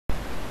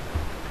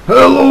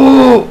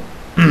Hello!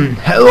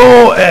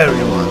 Hello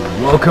everyone!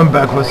 Welcome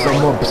back for some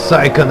more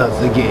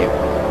Psychonauts the game.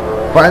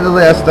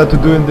 Finally I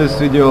started doing this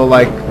video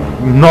like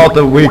not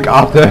a week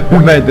after I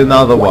made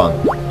another one.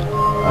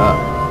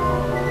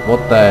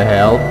 What the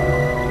hell?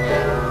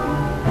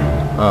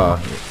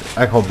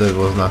 I hope there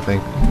was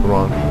nothing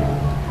wrong.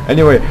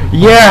 Anyway,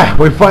 yeah!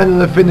 We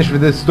finally finished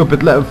with this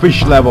stupid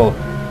fish level.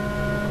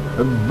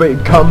 We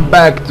come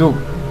back to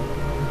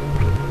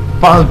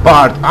fun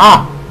part.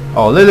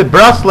 Oh, Lily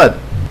Bracelet!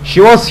 She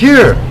was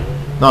here!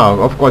 No,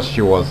 of course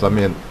she was. I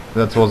mean,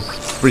 that was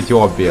pretty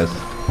obvious.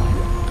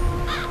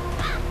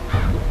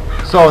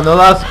 So in the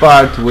last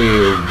part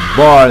we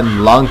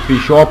born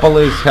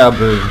Lungfishopolis, have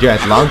the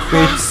giant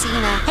lungfish.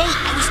 Hey,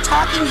 I was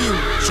talking to you,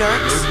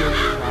 jerks.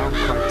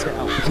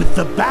 With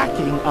the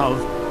backing of...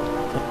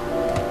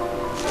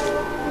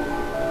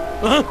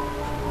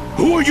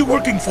 Who are you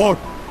working for?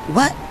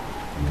 What?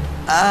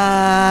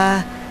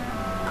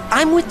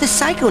 I'm with the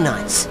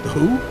Psychonauts. The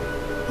who?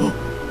 Oh,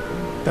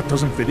 that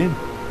doesn't fit in.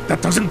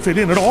 That doesn't fit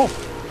in at all.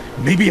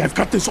 Maybe I've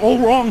got this all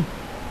wrong.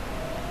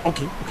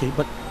 Okay,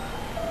 but...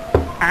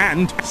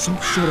 And some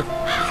sort of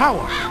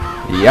power.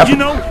 Yep. You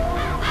know...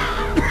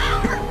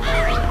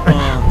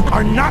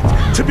 are not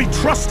to be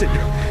trusted.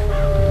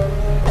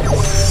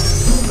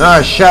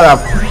 Ah, shut up.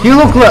 He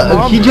look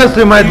like... he just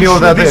reminded me of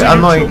that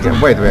annoying...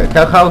 Wait,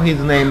 how his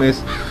name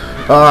is...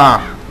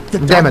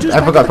 damn it,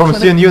 I forgot. From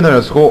Steven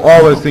Universe, who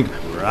always think...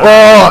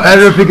 Oh,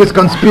 everything is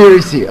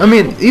conspiracy. I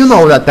mean, you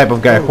know that type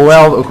of guy who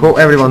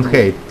everyone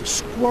hates. The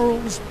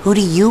squirrels. Who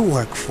do you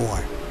work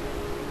for?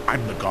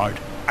 I'm the guard.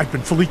 I've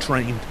been fully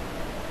trained.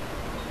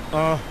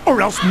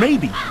 Or else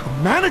maybe the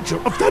manager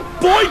of that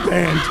boy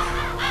band.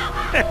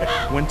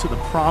 Went to the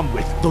prom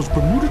with those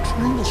Bermuda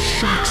Triangle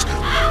sharks.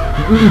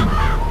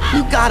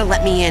 You gotta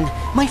let me in.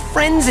 My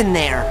friend's in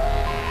there.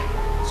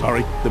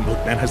 Sorry, the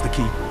milkman has the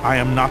key. I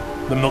am not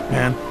the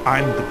milkman.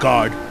 I'm the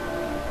guard.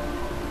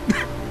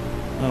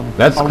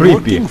 That's I'm creepy.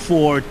 Working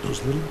for those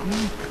little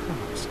green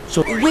cows.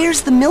 So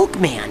Where's the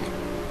milkman?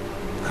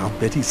 I'll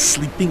bet he's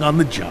sleeping on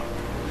the job.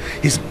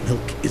 His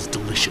milk is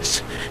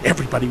delicious.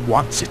 Everybody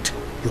wants it.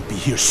 He'll be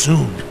here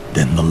soon.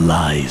 Then the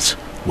lies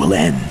will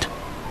end.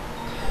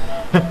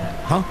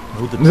 Huh?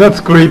 No,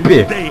 That's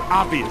creepy. They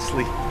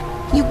obviously.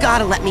 You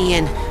gotta let me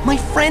in. My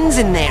friend's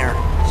in there.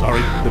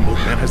 Sorry, the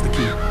milkman has the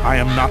key. I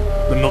am not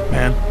the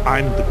milkman.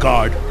 I'm the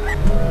guard.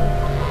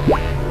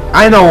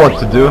 I know what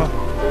to do.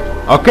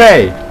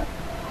 Okay.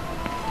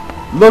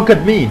 Look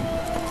at me.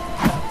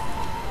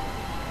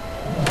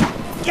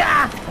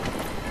 Yeah!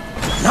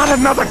 Not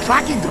another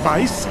tracking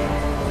device.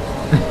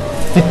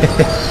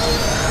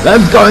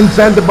 Let's go and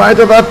send the bite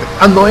of that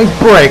annoying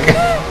prick.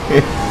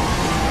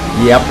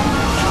 Yep.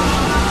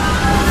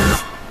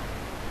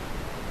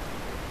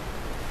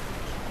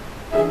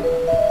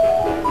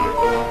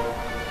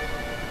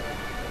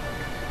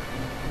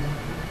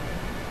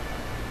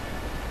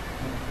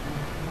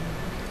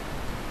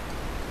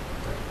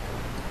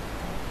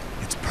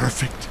 It's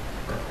perfect,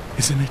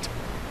 isn't it?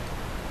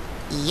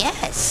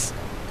 Yes.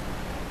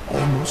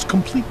 Almost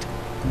complete.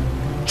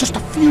 Just a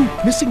few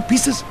missing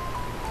pieces.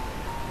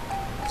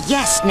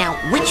 Yes, now,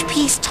 which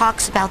piece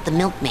talks about the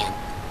milkman?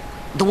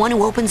 The one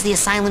who opens the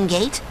asylum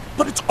gate?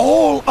 But it's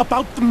all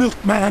about the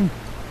milkman.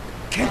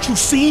 Can't you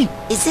see?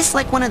 Is this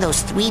like one of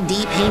those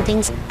 3D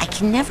paintings? I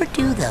can never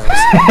do those.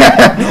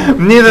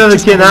 Neither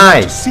Just can want I.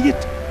 you to see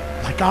it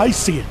like I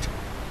see it.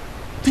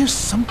 There's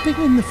something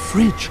in the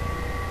fridge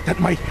that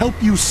might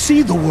help you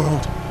see the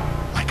world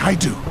like I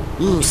do.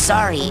 Ooh,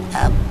 sorry.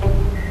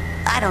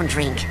 I don't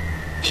drink.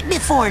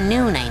 Before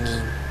noon, I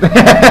mean.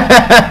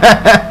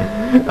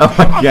 Oh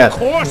my god. Of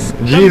course.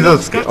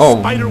 Jesus. Oh,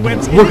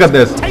 look at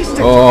this.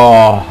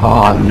 Oh,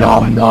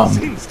 nom nom.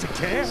 Seems to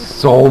care.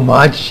 So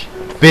much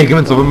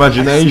figments of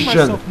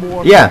imagination.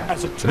 Yeah,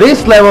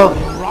 this level,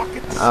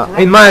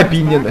 in my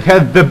opinion,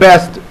 has the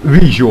best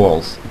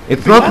visuals.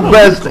 It's not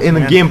best in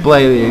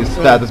gameplay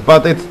status,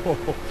 but it's...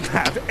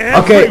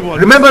 Okay,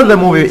 remember the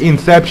movie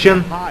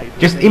Inception?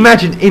 Just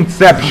imagine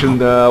Inception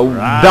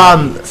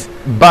done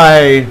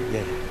by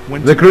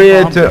the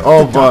creator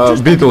of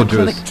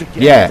Beetlejuice.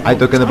 Yeah, I'm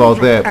talking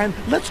about the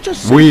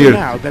weird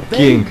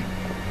king.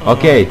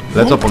 Okay,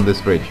 let's open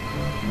this fridge.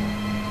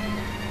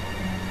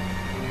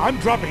 I'm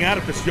dropping out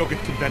of this yogurt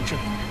convention.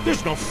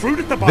 There's no fruit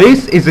at the bottom.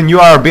 This is a new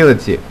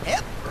ability.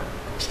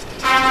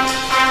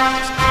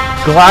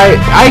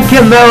 I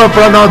can never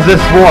pronounce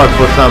this word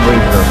for some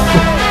reason.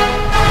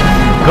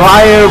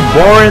 I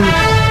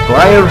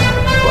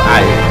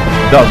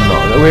don't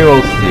know. We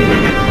will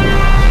see.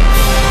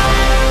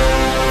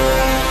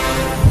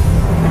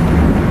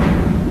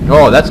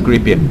 Oh, that's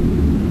creepy.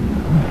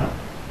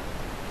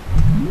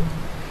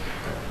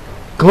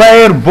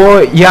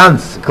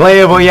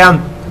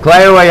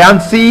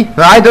 Clairvoyancy?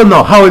 I don't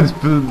know how it's...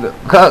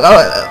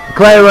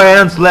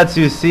 Clairvoyance lets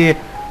you see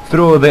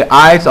through the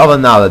eyes of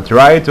another,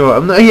 right?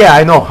 Or, yeah,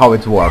 I know how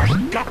it works.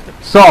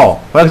 So,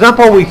 for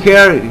example, we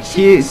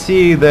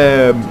see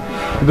the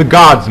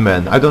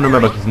guardsman. I don't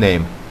remember his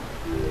name.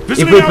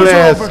 If we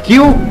play a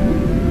skill,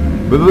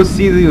 we will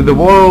see the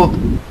world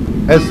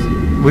as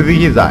with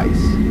his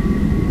eyes.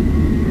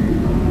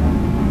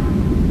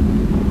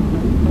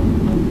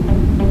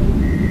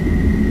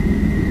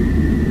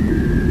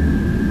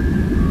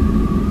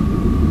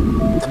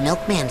 The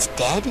milkman's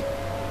dead?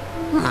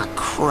 Ah,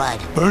 crud.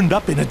 Burned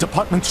up in a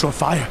department store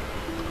fire.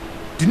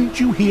 Didn't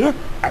you hear?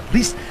 At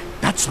least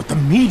that's what the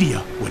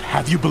media would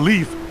have you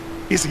believe.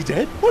 Is he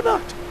dead or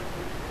not?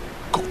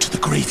 Go to the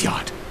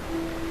graveyard.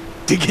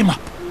 Dig him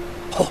up.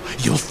 Oh,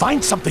 you'll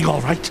find something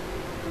all right.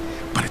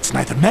 But it's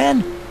neither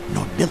man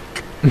nor milk.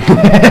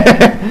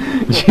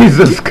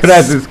 Jesus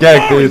Christ, this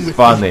character is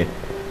funny.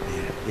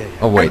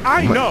 Oh wait,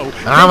 I know.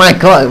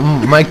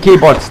 My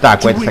keyboard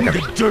stuck. Wait a Doing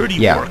second. the dirty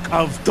Yeah, work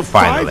of the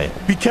finally.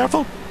 five. Be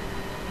careful.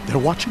 They're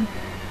watching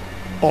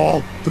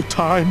all the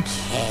time.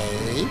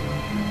 Okay.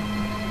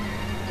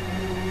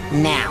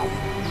 Now,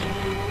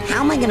 how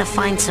am I gonna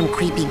find some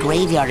creepy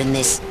graveyard in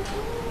this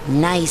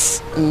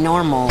nice,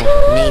 normal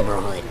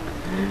neighborhood?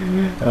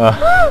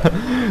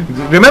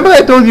 Remember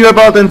I told you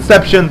about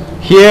Inception?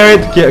 Here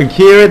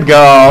it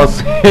goes.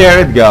 Here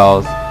it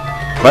goes.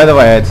 By the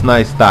way, it's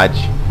nice touch.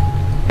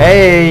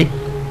 Hey.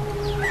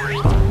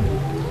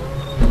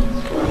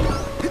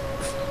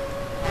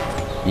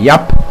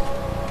 Yup.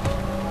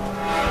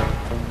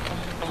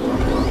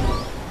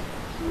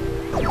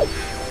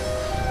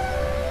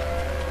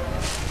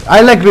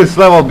 I like this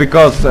level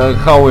because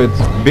how it's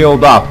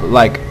built up.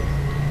 Like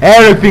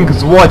everything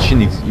is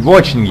watching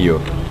you.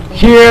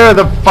 Here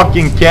the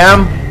fucking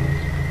cam.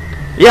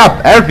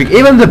 Yep, everything.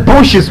 Even the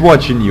bush is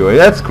watching you.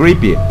 That's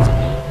creepy.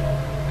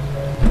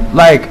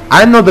 Like,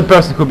 I'm not the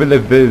person who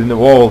believes in the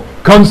whole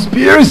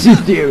conspiracy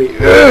theory.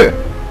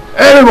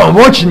 Everyone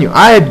watching you.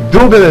 I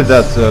do believe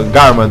that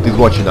government is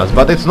watching us,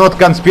 but it's not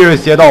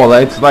conspiracy at all.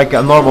 It's like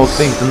a normal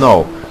thing to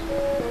know.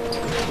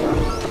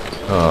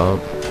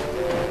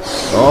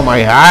 Oh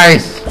my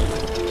eyes!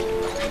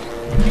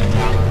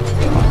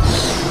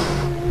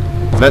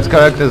 Let's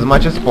collect as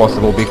much as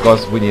possible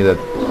because we need it.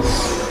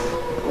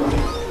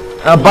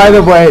 By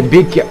the way,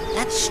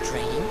 That's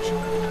strange.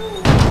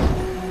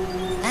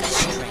 That's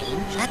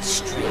strange. That's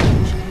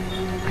strange.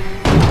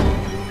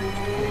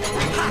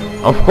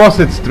 Of course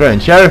it's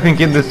strange. Everything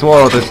in this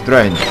world is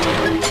strange.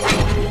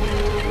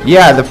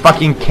 Yeah, the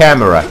fucking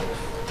camera.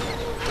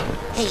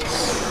 Hey,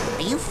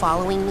 are you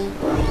following me?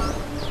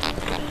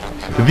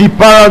 The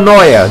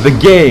paranoia, the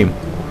game.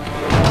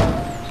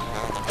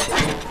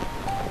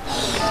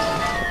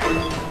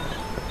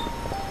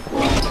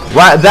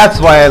 That's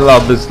why I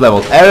love this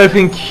level.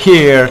 Everything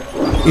here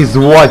is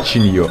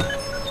watching you.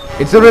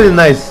 It's a really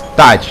nice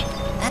touch.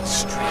 That's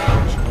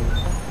strange.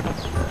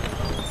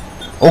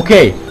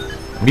 Okay,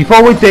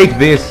 before we take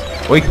this,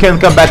 we can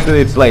come back to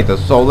this later.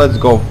 So let's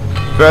go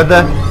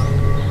further.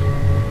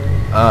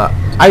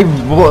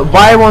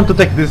 Why I want to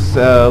take this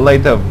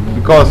later?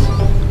 Because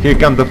here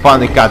comes the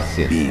funny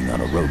cutscene. Being on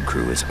a road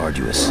crew is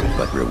arduous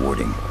but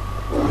rewarding.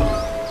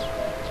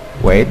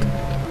 Wait.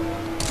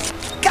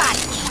 Got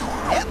it.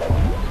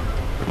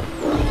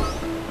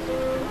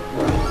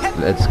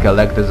 Let's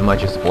collect as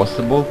much as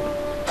possible.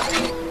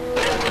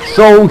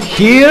 So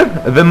here,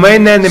 the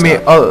main enemy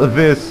of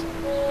this...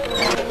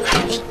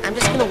 Hey, I'm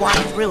just gonna walk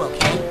through,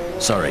 okay?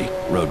 Sorry,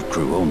 road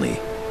crew only.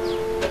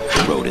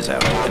 The road is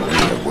out and we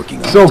are working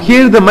on So it.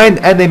 here the main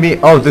enemy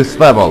of this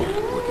level. Working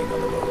on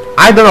the road.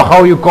 I don't know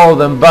how you call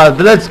them, but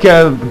let's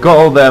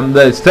call them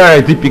the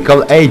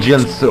stereotypical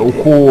agents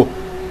who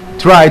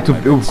try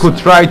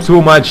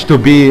too much to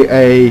be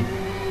a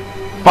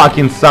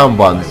fucking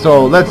someone.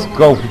 So let's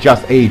go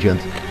just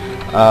agent.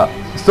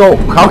 So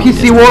how he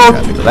see world?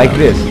 Like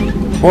this.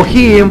 For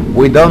him,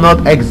 we do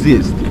not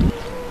exist.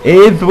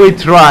 If we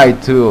try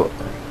to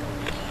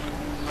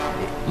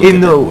Look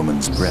at that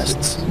woman's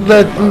breasts.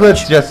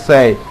 let's just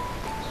say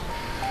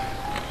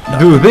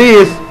do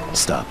this.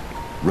 Stop.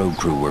 Road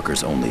crew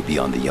workers only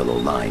beyond the yellow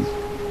line.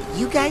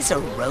 You guys are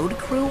road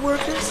crew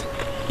workers?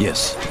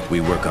 Yes,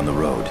 we work on the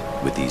road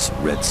with these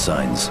red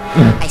signs.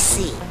 I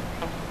see.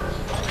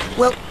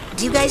 Well,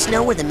 do you guys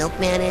know where the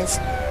milkman is?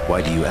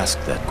 Why do you ask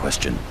that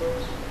question?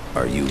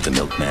 Are you the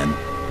milkman?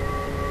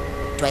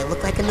 Do I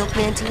look like a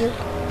milkman to you?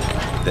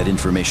 That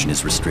information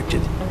is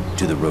restricted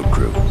to the road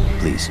crew.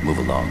 Please move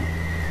along.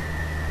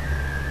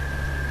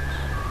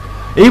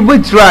 If we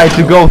try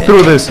to go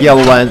through this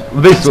yellow line,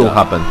 this will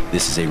happen.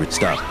 This is a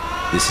stop.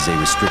 This is a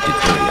restricted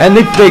area. And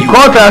if they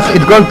caught us,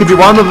 it's going to be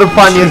one of the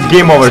funniest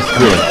game over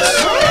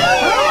screens.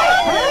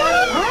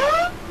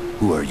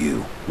 Who are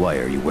you? Why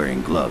are you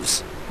wearing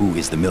gloves? Who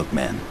is the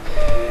milkman?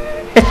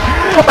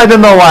 I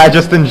don't know why, I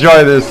just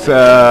enjoy this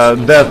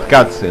death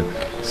cutscene.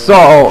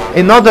 So,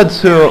 in order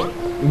to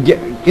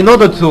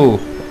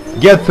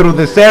get through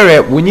this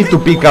area, we need to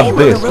pick Hey, up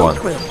we're this the road one.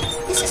 crew.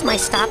 This is my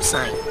stop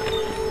sign.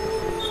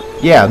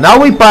 Yeah, now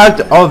we're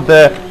part of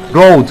the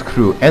road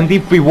crew, and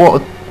if we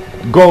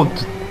go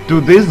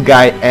to this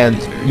guy and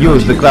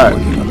use the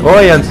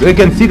clairvoyance, we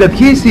can see that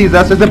he sees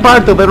us as a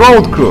part of the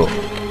road crew.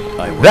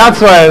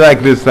 That's why I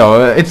like this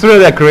though, it's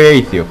really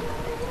creative.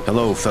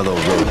 Hello, fellow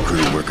road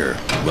crew worker.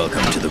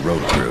 Welcome to the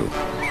road crew.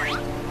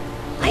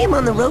 I am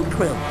on the road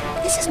crew.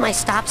 This is my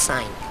stop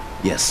sign.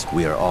 Yes,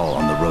 we are all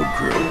on the road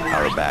crew.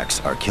 Our backs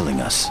are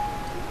killing us.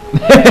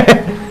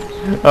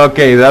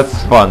 Okay,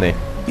 that's funny.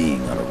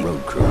 Being on a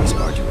road crew is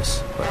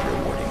arduous, but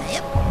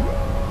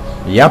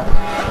rewarding. Yep.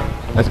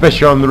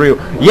 Especially on the real.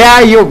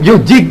 Yeah, you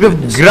dig the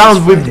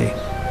ground with.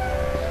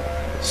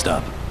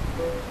 Stop.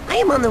 I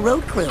am on the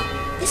road crew.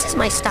 This is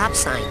my stop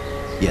sign.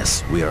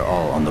 Yes, we are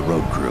all on the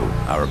road crew.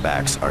 Our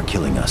backs are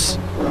killing us.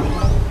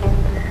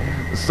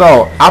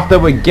 So after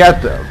we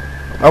get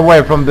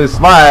away from this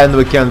line,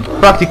 we can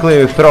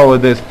practically throw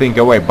this thing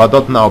away, but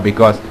not now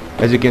because,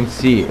 as you can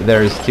see,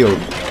 there is still.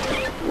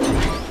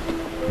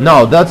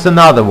 No, that's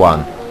another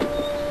one.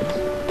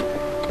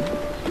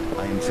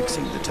 I am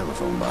fixing the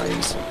telephone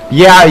lines.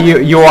 Yeah,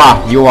 you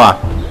are.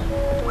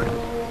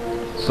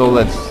 So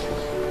let's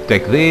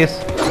take this.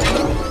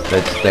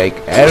 Let's take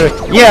every.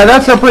 Yeah,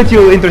 that's a pretty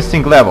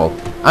interesting level,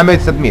 I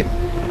must admit.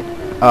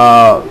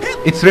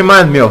 It's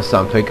remind me of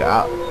something.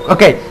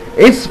 Okay,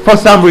 it's for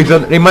some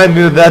reason remind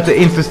me of that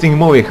interesting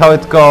movie. How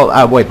it's called?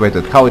 Wait.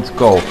 How it's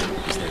called?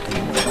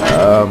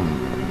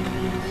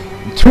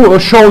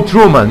 Show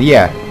Truman.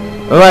 Yeah.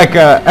 Like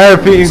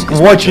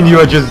everything watching you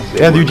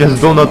and you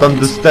just do not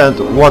understand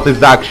what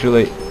is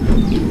actually.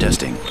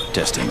 Testing.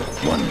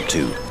 1,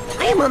 2.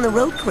 I am on the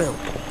road crew.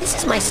 This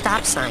is my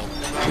stop sign.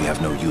 We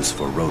have no use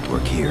for road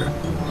work here.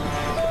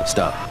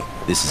 Stop.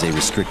 This is a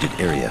restricted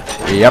area.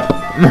 Yep.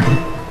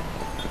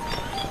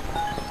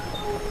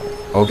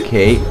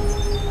 Okay.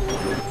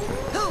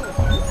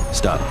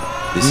 Stop.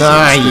 This is a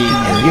Nah, restricted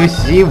area. you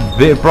see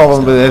the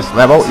problem with this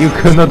level? You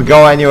cannot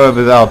go anywhere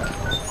without.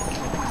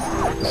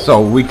 So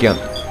we can.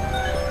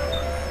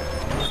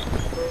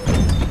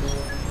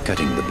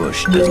 Cutting the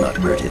bush does not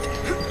hurt it.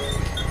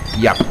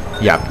 Yep,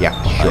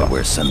 I sure.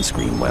 wear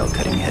sunscreen while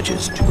cutting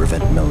hedges to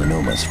prevent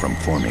melanomas from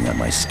forming on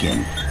my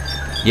skin.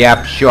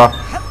 Yep, sure.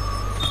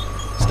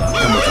 Stop.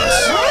 Come with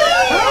us.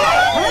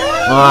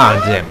 Ah,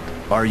 damn.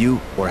 Are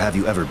you, or have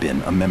you ever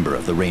been, a member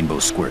of the Rainbow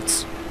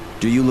Squirts?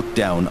 Do you look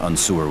down on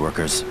sewer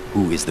workers?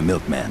 Who is the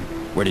milkman?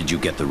 Where did you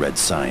get the red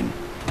sign?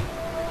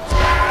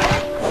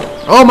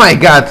 Oh my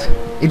god!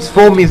 It's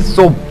for me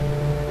so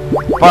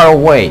far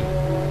away.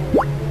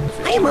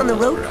 I am on the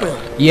road crew.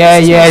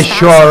 Yeah,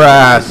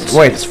 sure.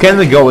 Wait, can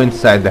we go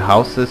inside the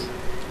houses?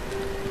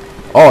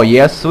 Oh,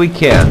 yes, we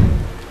can.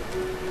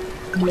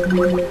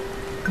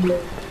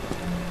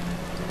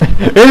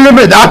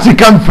 Illuminati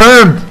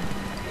confirmed!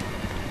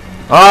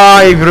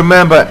 I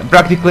remember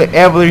practically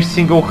every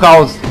single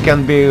house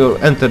can be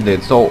entered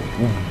it, so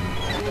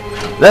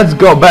let's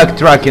go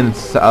backtracking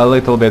a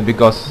little bit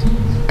because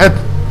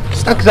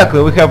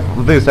exactly we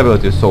have this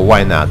ability, so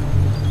why not?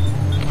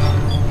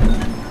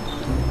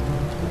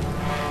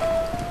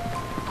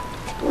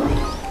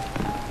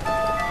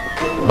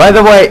 By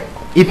the way,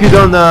 if you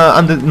don't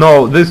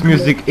know, this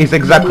music is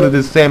exactly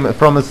the same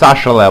from a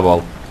Sasha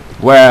level,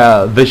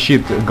 where the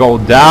shit go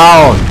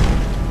down.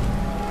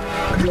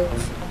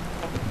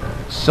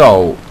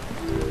 So,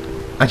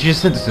 I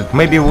just interested,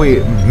 maybe we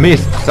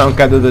missed some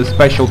kind of the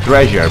special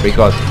treasure,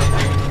 because...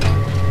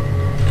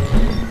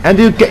 And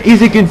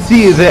as you can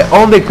see, the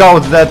only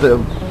house that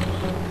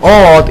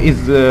odd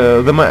is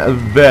the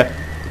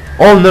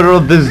owner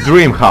of this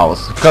dream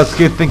house, because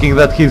he's thinking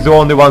that he's the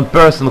only one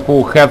person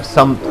who have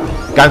some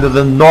kind of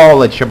the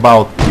knowledge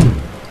about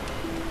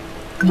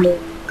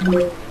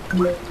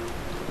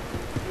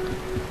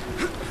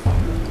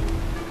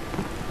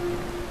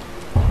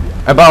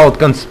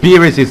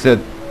conspiracies,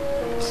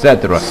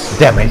 etc.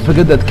 Damn, I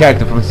forgot that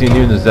character from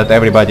CNews that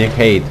everybody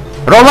hate.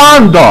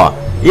 Rolando!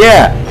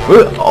 Yeah!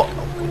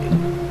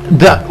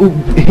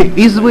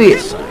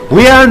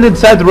 We are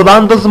inside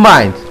Rolando's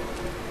mind.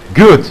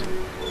 Good.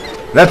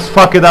 Let's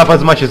fuck it up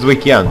as much as we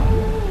can.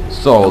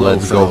 So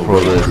let's go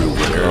through this.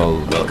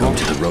 Welcome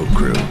to the road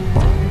crew.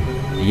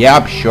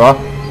 Yep, sure.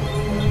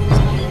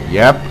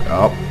 Yep.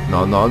 Oh,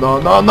 no.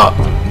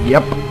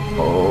 Yep.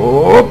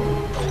 Oh.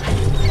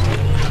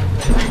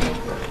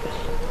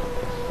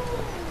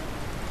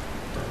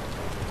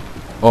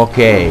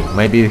 Okay,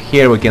 maybe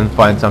here we can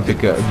find something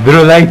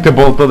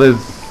relatable to this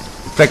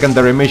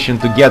secondary mission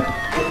to get.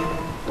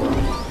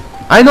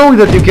 I know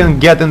that you can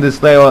get in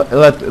this level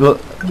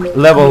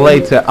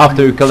later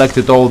after you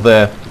collected all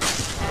the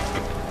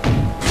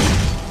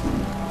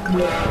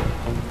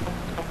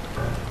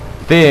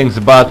things,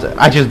 but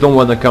I just don't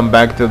want to come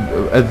back to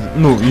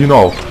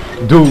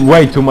do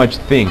way too much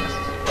things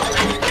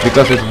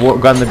because it's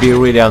gonna be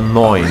really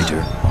annoying.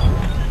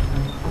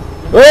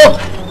 Oh!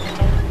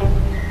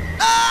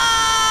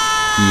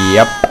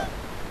 Yep.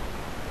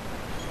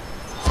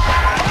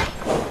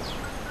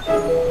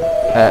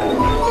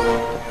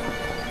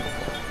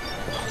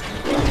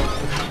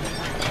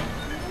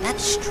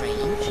 That's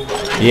strange.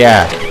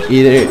 Yeah,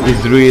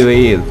 it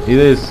really is. It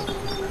is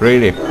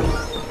really.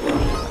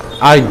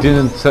 I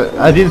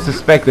didn't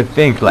suspect a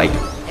thing like.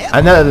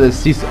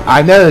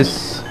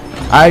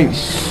 I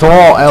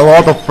saw a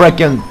lot of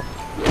freaking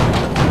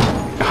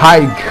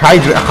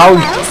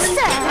Hello,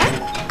 sir.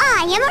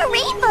 I am a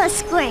rainbow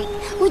squirt.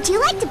 Would you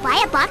like to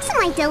buy a box of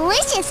my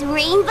delicious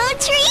rainbow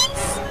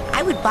treats?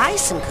 I would buy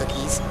some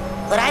cookies,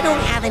 but I don't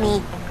have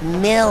any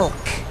milk.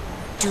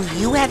 Do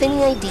you have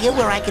any idea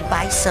where I could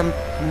buy some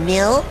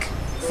milk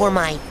for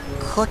my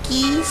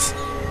cookies?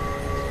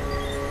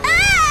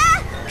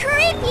 Ah!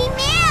 Creepy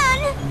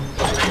man!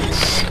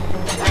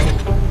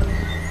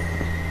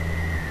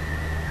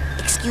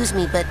 Excuse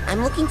me, but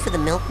I'm looking for the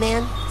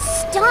milkman.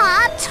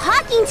 Stop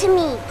talking to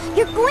me!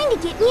 You're going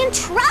to get me in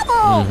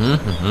trouble!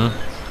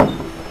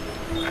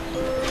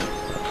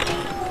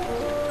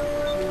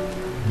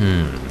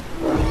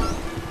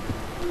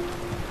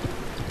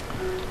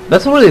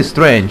 That's really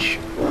strange.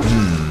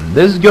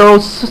 This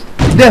girl's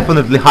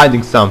definitely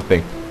hiding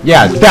something.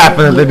 Yeah,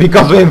 definitely,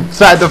 because we're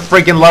inside the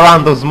freaking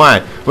Larando's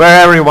mind,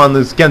 where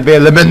everyone can be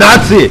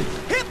Illuminati!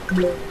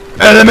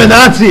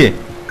 Illuminati!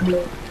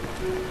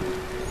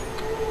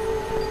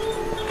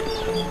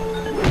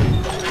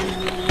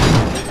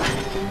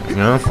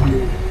 No?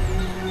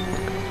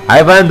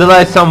 I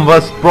vandalized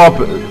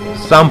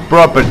some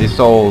property,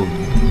 so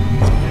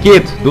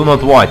kid, do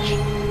not watch.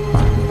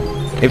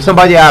 If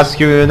somebody asks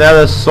you, you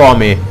never saw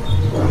me.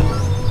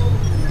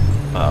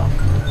 Oh.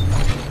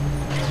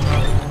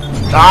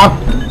 Stop!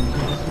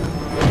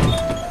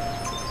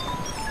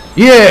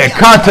 Yeah,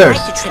 cutters! I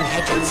like to trim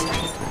hedges.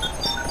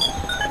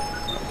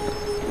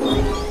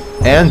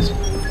 And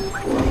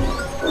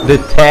the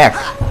tech.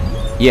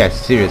 Yes,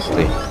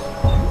 seriously.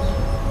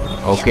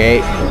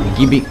 Okay,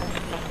 give me.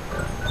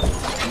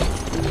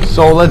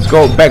 So let's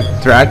go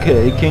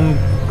backtracking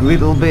a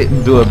little bit.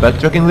 Do a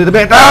backtracking a little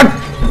bit. Ah!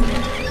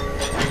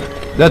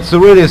 That's a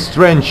really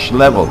strange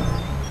level.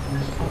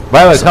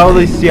 By the way, how do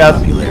they see us?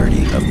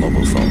 Popularity of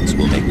mobile phones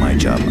will make my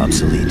job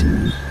obsolete.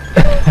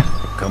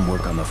 Come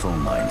work on the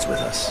phone lines with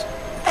us.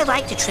 I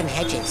like to trim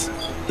hedges.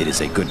 It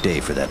is a good day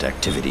for that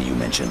activity you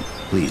mentioned.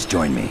 Please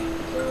join me.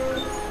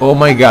 Oh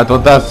my god,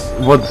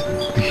 what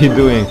he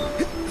doing?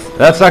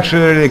 That's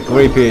actually really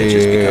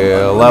creepy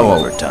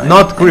level.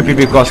 Not creepy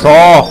because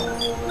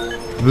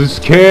the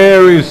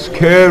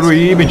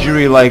scary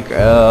imagery, like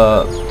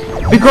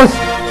because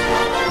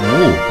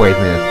wait a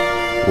minute.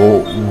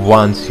 Well,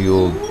 once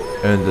you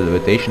earn the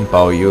levitation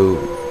power, you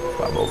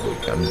probably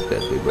becomes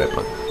deadly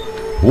weapon.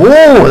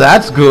 Whoa,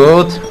 that's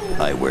good.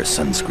 I wear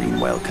sunscreen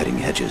while cutting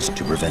hedges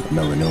to prevent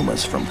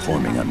melanomas from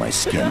forming on my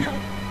skin.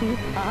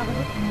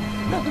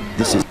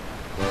 This is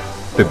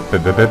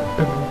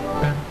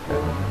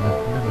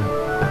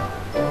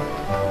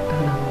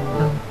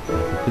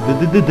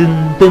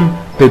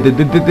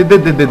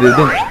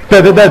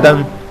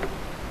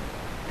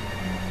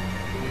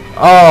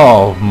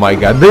oh my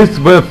god, this is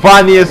the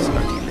funniest.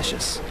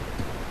 delicious.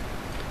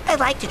 I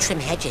like to trim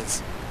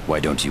hedges. Why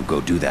don't you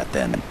go do that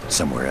then,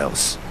 somewhere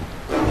else?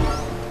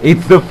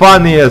 It's the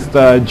funniest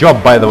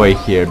job, by the way,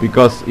 here,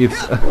 because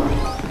it's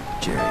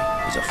Jerry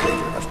is a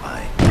flavor of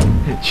pie.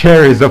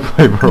 cherry is a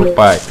flavor of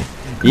pie.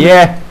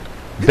 Yeah,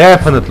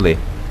 definitely.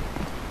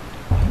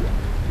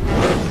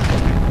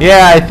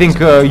 Yeah, I think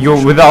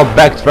you without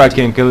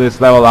backtracking in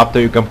this level after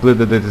you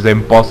completed it is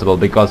impossible,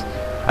 because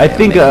I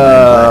think You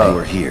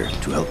are here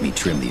to help me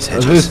trim these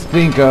hedges. this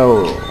thing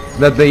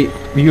that they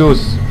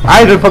use,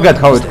 I don't forget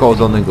how it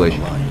calls on English.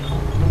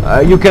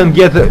 You can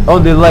get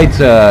only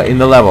later in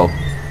the level.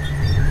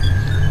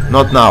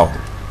 Not now.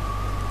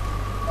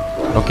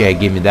 Okay,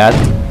 give me that.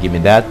 Give me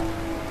that.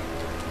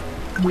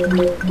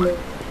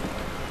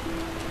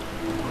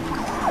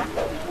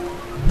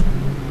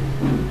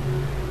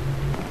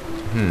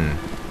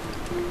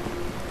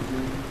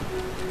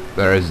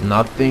 There is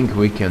nothing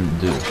we can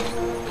do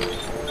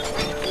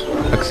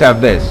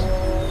except this.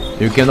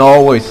 You can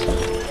always.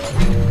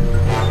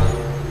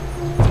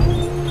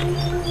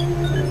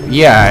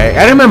 Yeah,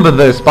 I remember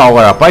this power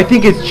up. I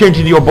think it's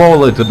changing your ball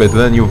a little bit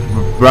when you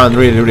run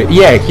really.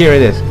 Yeah, here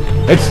it is.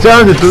 It's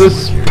turned into the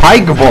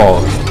spike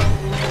ball.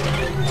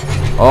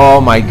 Oh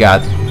my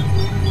god.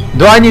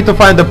 Do I need to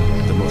find a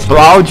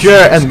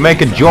plowshare and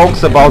make a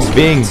jokes about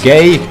being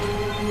gay?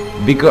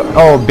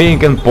 Because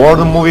being in porn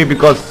movie,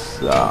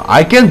 because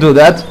I can do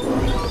that.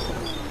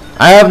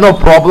 I have no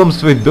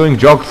problems with doing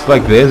jokes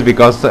like this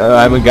because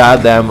I'm a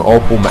goddamn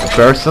awful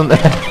person.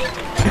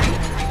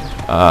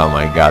 Oh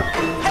my god.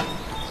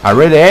 I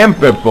really am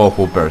a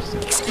awful person.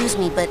 Excuse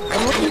me, but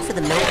I'm looking for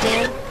the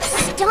milkman.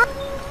 Stop!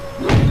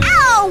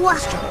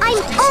 Ow!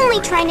 I'm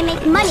only trying to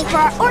make money for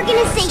our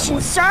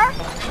organization, sir!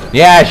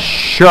 Yeah,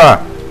 sure.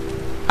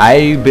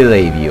 I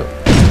believe you.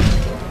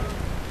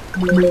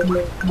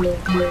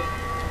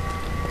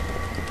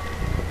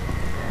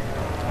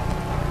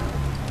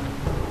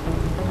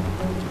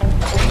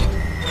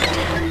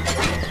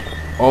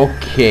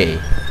 Okay.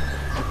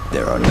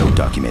 There are no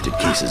documented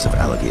cases of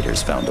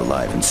alligators found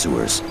alive in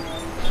sewers.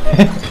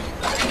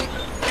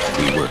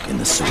 We work in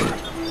the sewer.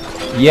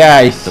 Yeah,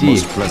 I The see.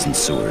 most pleasant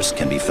sewers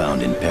can be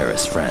found in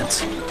Paris,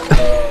 France.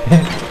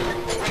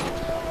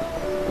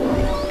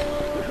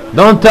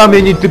 Don't tell me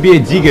you need to be a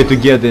digger to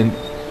get in.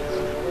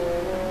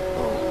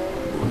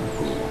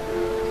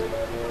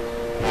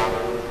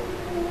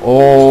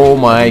 Oh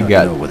my I do not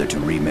god. know whether to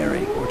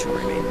remarry or to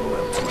remain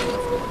loyal to my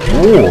loved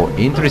one. Oh,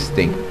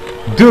 interesting.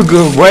 Dude,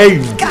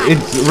 wait,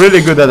 it's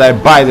really good that I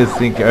buy this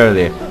thing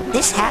earlier.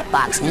 This hat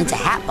box needs a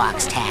hat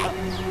box tag.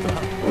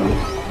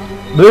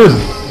 This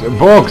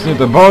box in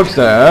the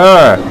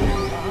boxer.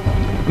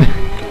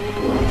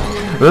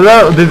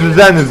 The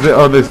design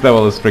of this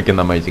level is freaking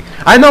amazing.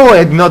 I know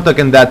I'm not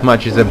talking that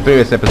much in the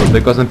previous episode,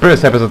 because in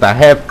previous episode I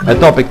have a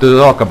topic to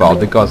talk about,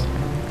 because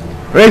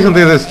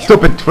recently this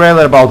stupid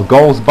trailer about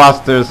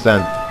Ghostbusters,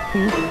 and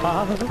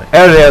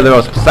earlier there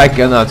was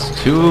Psychonauts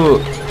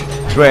 2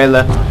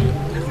 trailer,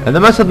 and I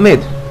must admit,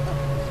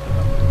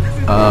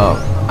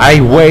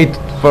 I wait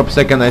for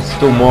Psychonauts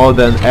 2 more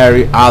than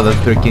every other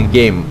freaking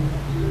game.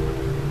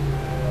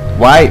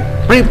 Why?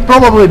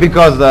 Probably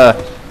because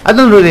I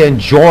don't really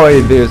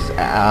enjoy these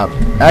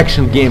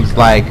action games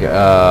like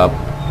no,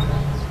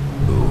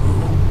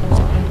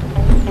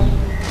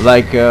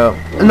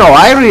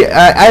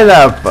 I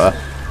love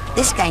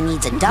This guy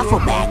needs a duffel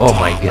bag. oh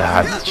my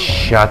god,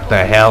 shut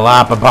the hell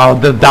up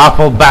about the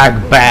duffel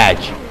bag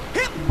badge.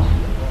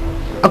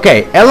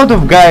 Okay, a lot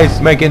of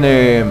guys making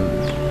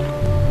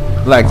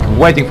like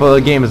waiting for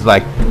the games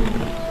like,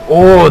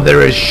 oh,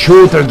 there is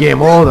shooter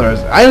game orders.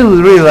 I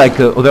really like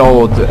the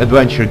old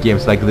adventure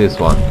games like this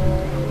one.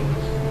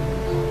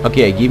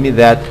 Okay, give me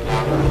that.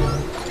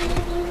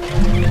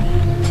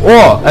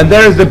 Oh, and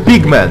there is the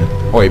Pigman.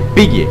 Oh,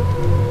 Piggy.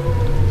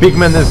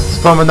 Pigman is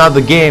from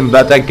another game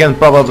that I can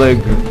probably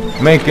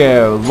make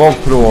a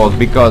walkthrough of,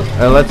 because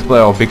let's play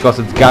of, because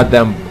it's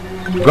goddamn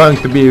going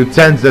to be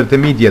censored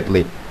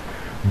immediately.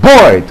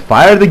 Boyd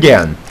fired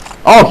again.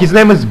 Oh, his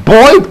name is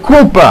Boyd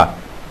Cooper.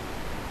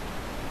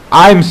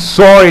 I'm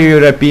sorry,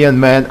 European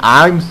man.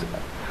 I'm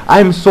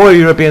sorry,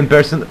 European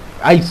person.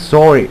 I'm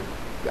sorry.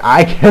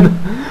 I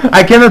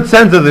cannot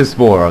censor this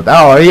word.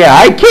 Oh yeah,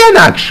 I can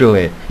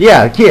actually.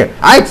 Yeah, here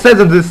I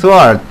censor this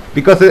word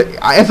because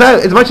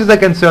as much as I'm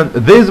concerned,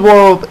 this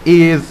word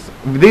is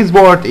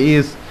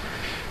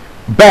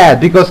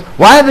bad. Because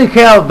why the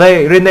hell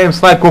they rename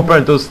Sly Cooper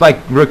into Sly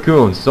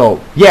Raccoon?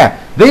 So yeah,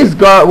 this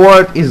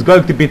word is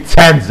going to be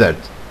censored.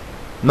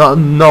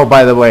 No,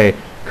 by the way,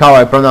 how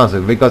I pronounce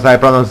it, because I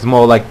pronounce it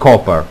more like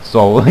copper.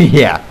 So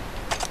yeah.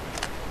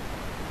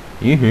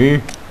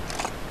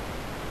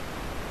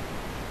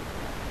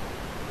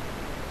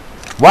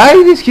 Why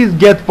did he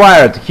get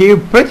fired? He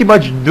pretty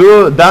much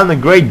done a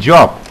great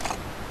job.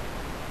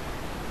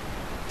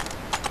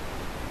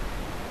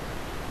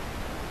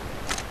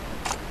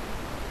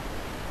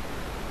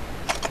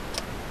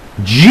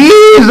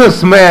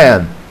 Jesus,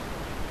 man!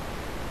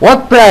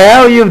 What the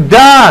hell you've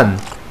done?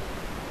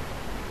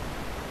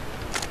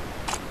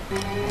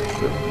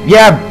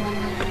 Yeah,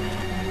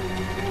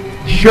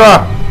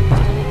 sure.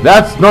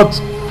 That's not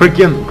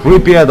freaking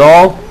creepy at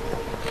all.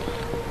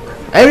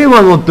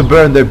 Everyone wants to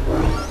burn their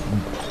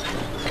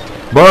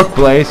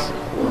workplace.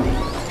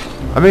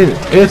 I mean,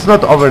 it's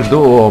not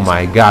overdue. Oh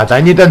my god,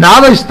 I need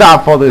another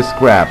stuff for this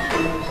crap.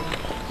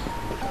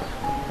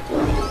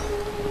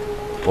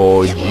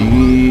 Oh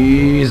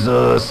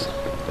Jesus,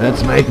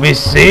 that's make me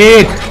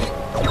sick.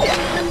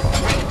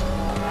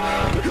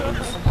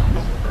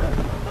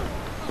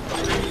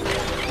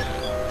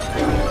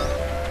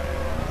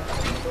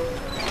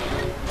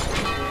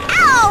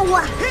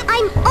 Ow!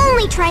 I'm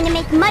only trying to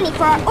make money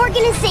for our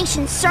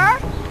organization, sir.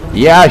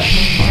 Yeah,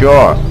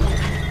 sure.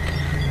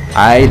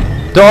 I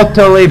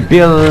totally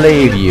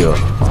believe you.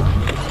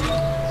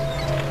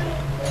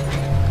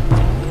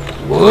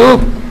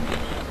 Whoop.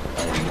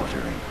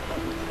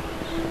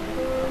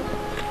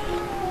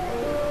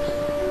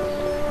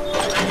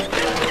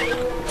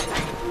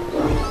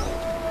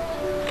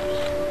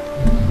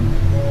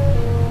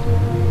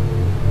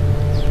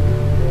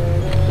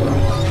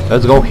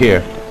 Let's go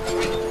here.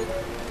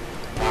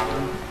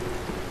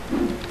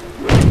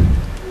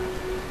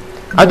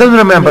 I don't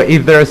remember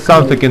if there is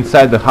something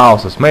inside the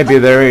houses. Maybe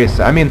there is.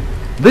 I mean,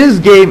 this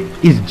game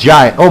is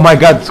giant. Oh my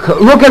god,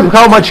 look at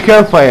how much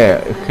health I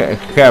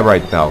have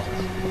right now.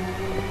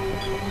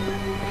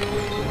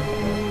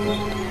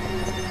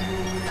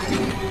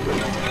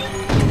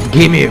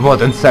 Give me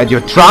what's inside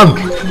your trunk.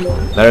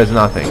 There is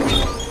nothing.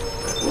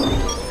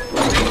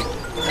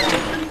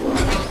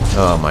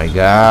 Oh my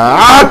god.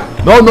 Ah!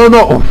 No.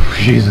 Oh,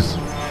 Jesus.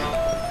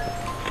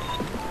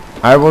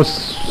 I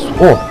was...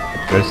 Oh,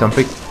 there's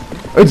something.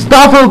 It's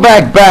duffel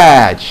bag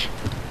badge!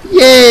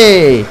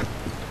 Yay!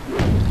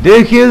 Did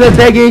you hear that,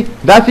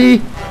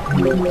 Duffy?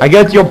 I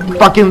get your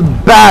fucking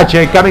badge.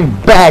 I'm coming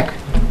back.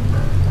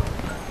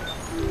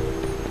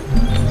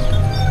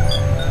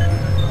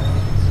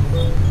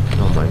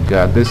 Oh my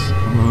god, this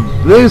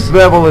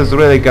level is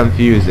really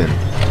confusing.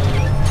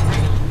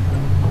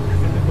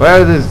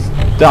 Where is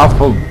this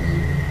duffel?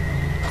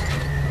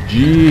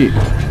 Gee.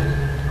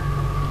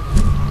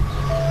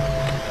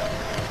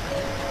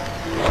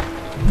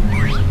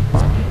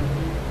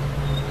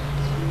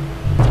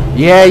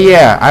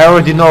 Yeah, I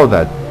already know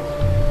that.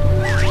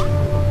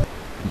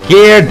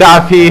 Here,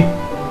 Duffy.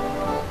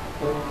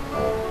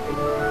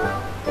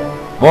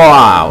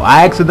 Wow,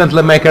 I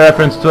accidentally make a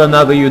reference to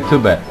another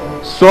YouTuber.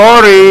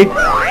 Sorry.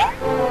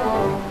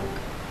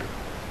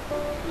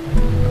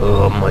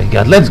 Oh my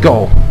god, let's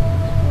go.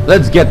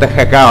 Let's get the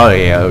heck out of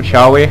here,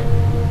 shall we? I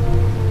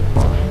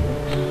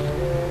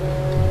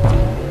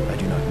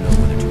do not know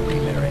whether to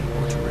remarry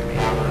or to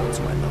remain loyal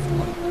to my loved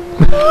one.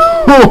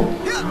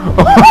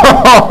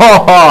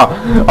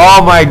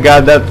 Oh my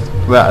god, that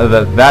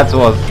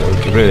was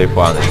really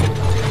funny.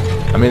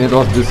 I mean, it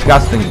was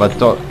disgusting, but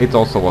it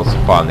also was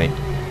funny.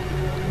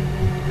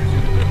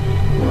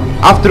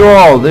 After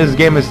all, this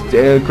game is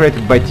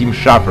created by Team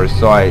Schaffer,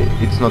 so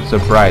it's not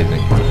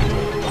surprising.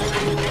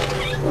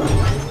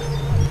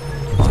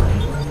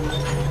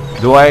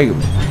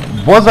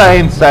 Was I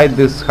inside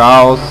this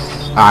house?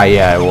 Ah,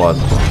 yeah, I was.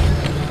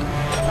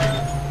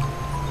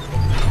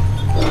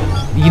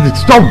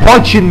 Stop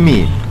watching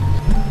me!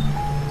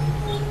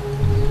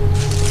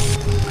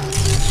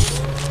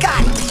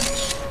 Got it.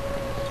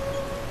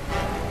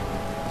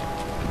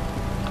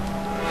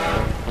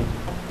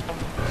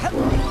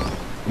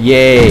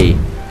 Yay!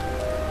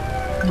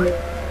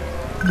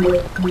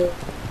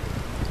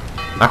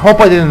 I hope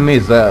I didn't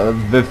miss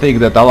the thing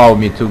that allowed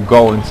me to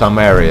go in some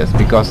areas,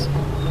 because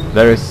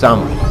there is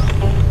some.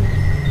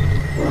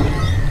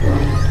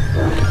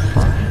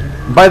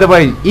 By the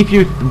way, if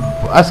you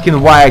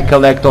asking why I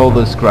collect all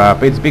this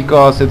crap, it's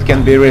because it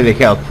can be really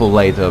helpful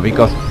later,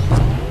 because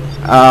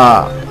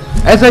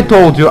as I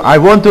told you, I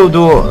want to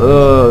do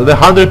the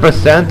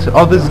 100%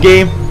 of this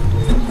game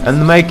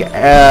and make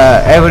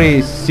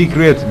every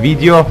secret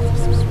video,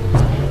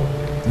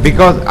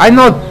 because I'm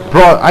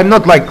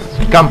not like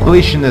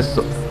completionist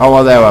or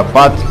whatever,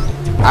 but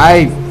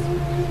I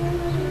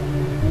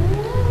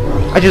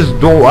just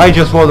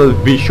want to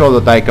be sure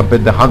that I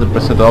complete the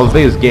 100% of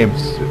these games,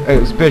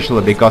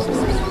 especially because,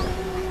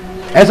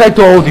 as I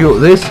told you,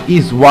 this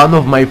is one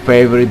of my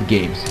favorite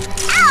games.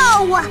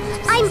 Ow!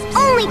 I'm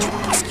only...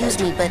 Excuse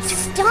me, but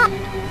Stop!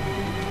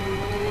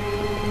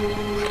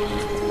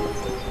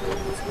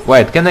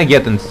 Wait, can I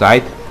get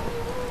inside?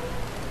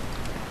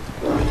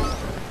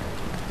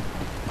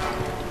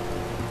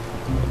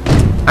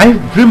 I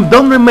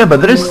don't remember.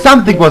 There is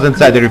something was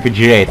inside the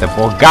refrigerator.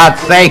 For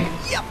God's sake,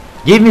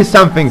 give me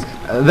something.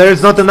 There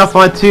is not enough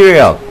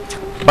material.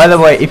 By the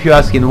way, if you're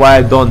asking why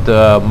I don't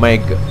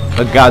make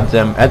a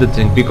goddamn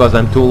editing, because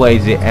I'm too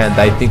lazy and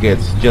I think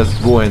it's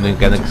just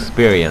ruining an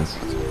experience.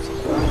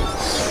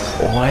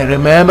 Oh, I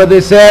remember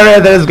this area.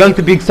 There is going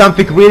to be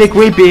something really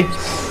creepy.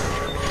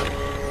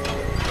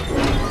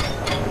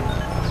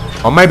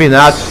 Or maybe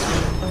not.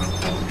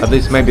 At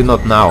least maybe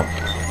not now.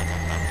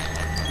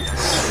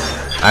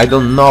 I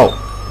don't know.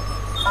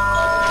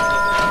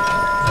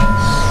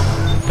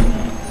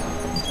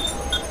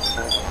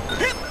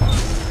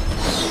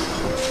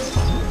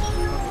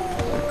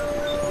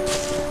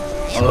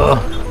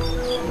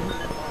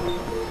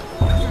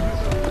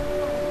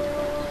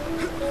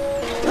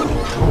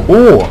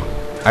 Oh,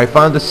 I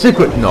found a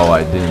secret. No,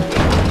 I didn't.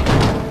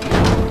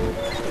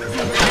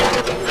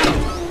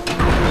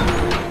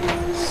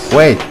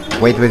 Wait.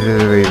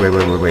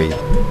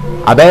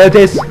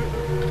 Abilities.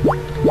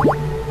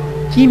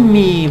 Give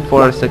me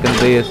for a second,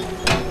 please.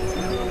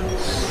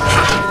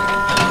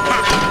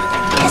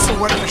 this'll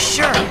work for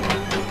sure.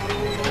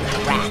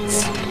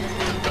 Rats.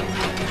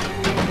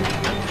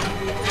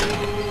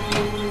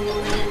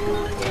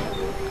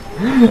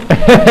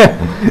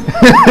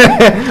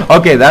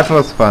 Okay, that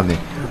was funny.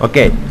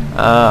 Okay,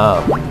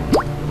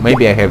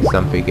 maybe I have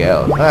something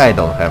else. I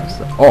don't have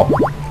some. Oh.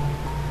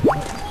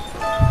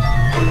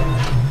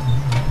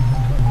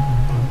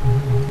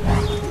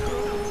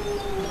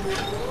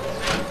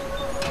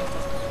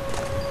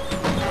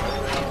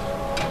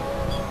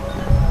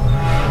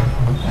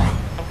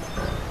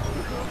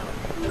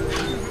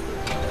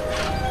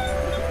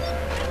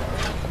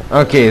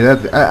 Okay,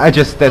 that I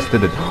just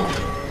tested it.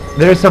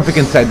 There is something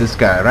inside this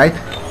guy, right?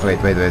 Wait.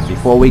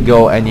 Before we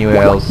go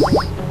anywhere else,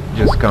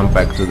 just come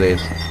back to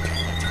this.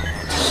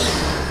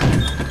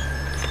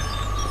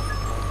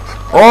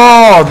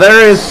 Oh,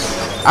 there is...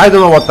 I don't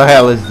know what the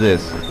hell is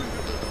this.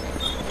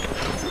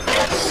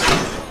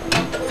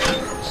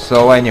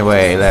 So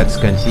anyway, let's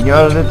continue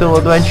our little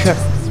adventure.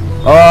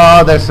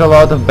 Oh, there's a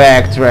lot of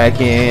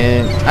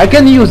backtracking. I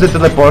can use the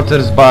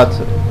teleporters, but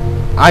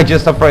I'm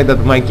just afraid that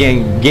my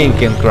game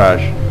can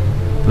crash.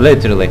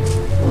 Literally.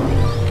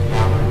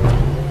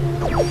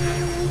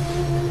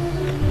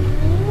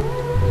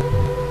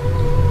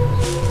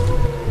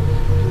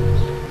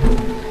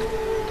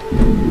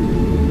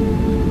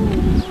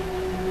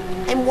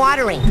 I'm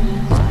watering.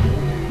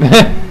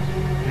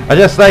 I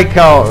just like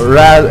how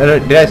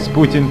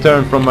Rasputin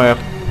turned from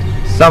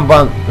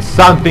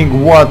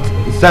something what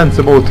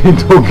sensible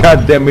into a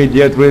goddamn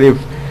idiot really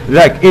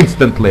like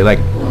instantly, like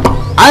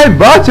I'm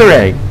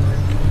watering.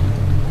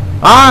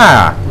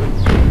 Ah,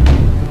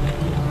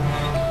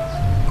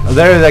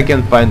 there I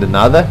can find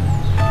another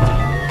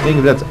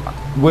thing that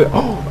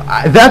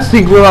that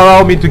thing will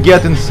allow me to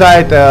get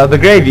inside the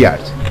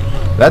graveyard.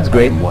 That's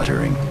great.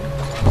 Watering.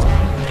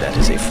 That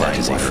is a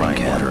fine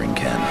watering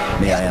can.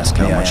 May I ask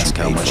how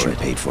much you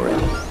paid for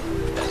it?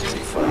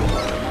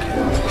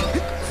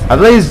 At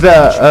least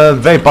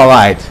very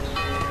polite.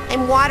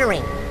 I'm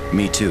watering.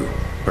 Me too.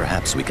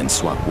 Perhaps we can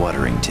swap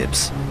watering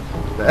tips.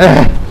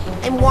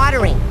 I'm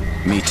watering.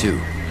 Me too.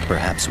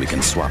 Perhaps we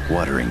can swap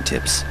watering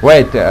tips.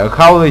 Wait,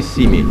 how will they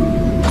see me?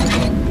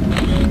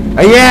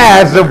 Yeah,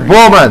 as a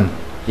woman.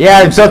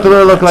 Yeah, it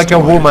totally look like a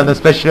woman,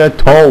 especially a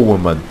tall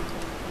woman.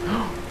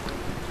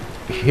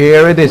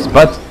 Here it is,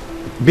 but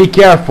be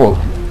careful.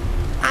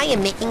 I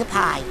am making a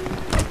pie.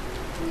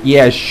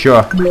 Yeah,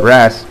 sure,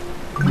 Raz.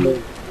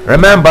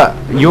 Remember,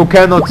 you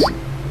cannot. I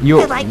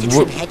like to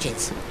trim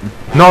hedges.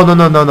 No,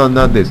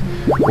 not this.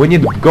 We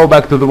need to go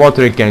back to the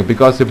watering can,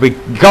 because if we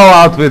go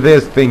out with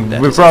this thing,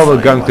 we're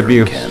probably going to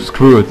be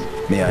screwed.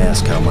 May I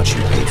ask how much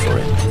you paid for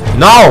it?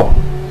 No!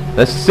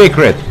 That's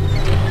secret.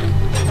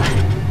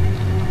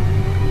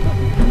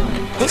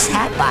 This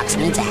hat box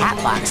needs a hat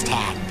box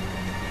tag.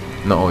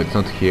 No, it's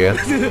not here.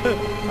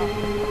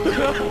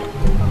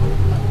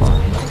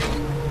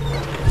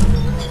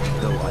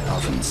 Though I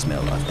often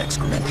smell of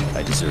excrement,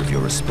 I deserve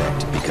your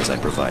respect because I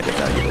provide a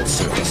valuable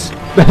service.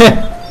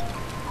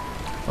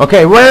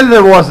 Okay, where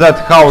there was that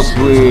house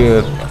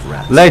with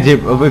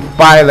with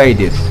pie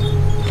ladies?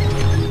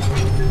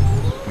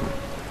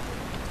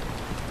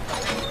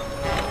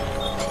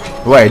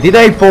 Wait, did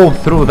I fall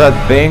through that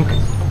thing?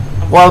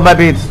 Well,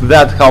 maybe it's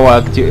that how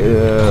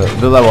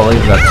the level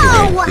is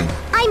activating. No!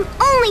 I'm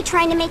only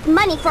trying to make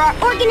money for our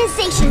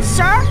organization,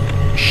 sir!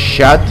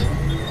 Shut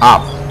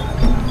up.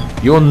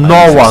 You're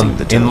no one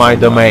in my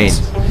domain.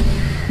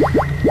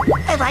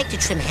 I like to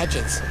trim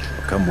hedges.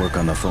 Come work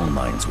on the phone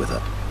lines with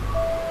us.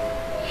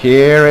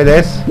 Here it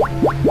is.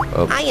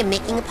 Oh. I am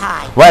making a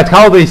pie. Wait,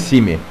 how do they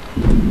see me?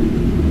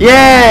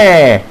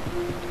 Yeah!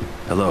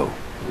 Hello,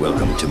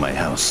 welcome to my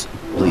house.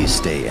 Please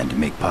stay and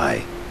make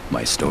pie.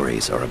 My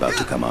stories are about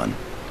to come on.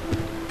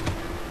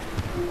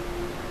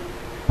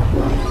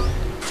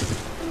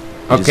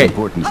 It is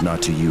important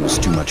not to use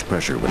too much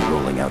pressure when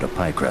rolling out a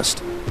pie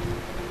crust.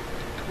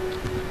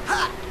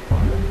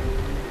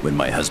 When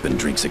my husband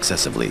drinks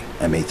excessively,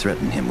 I may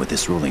threaten him with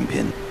this rolling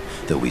pin,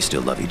 though we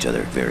still love each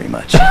other very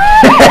much.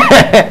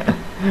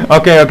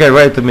 Okay,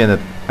 wait a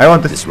minute. I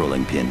want to... This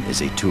rolling pin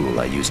is a tool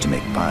I use to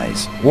make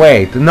pies.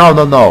 Wait,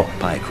 no.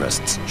 Pie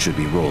crusts should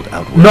be rolled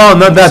outward. No,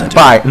 not that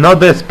pie, not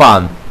this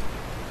pan.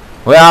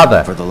 Where are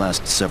they? For the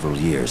last several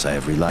years, I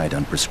have relied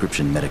on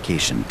prescription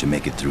medication to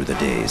make it through the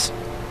days.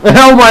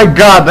 Oh my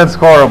god, that's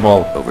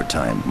horrible. Over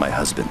time, my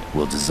husband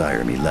will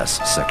desire me less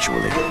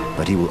sexually,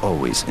 but he will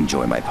always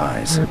enjoy my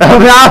pies.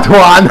 That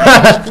one!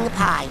 Making a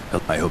pie.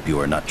 I hope you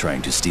are not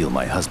trying to steal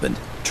my husband,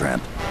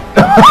 tramp.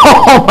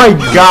 Oh my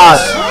god!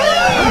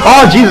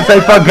 Oh Jesus, I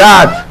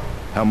forgot!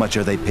 How much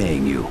are they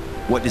paying you?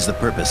 What is the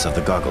purpose of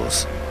the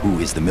goggles? Who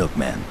is the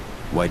milkman?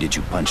 Why did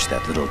you punch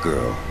that little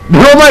girl?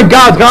 Oh my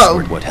god!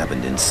 What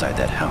happened inside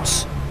that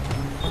house?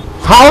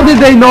 How did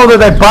they know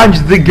that I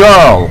punched the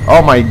girl?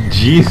 Oh my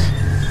jeez.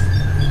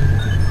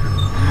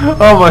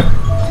 Oh my...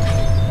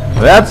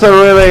 That's a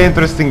really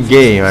interesting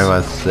game, I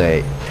must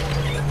say.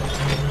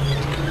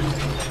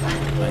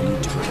 I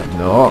need to prevent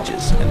No.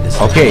 mortgages and this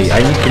Okay,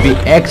 I need to be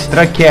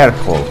extra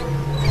careful.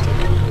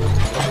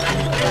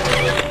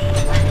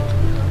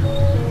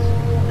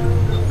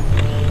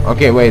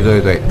 Okay, wait.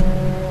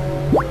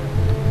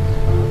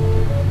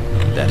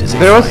 That is a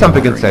There was fine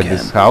something watering inside can.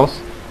 this house.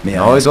 May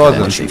No, I it ask how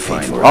wasn't. much you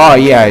paid for it? Oh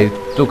yeah, I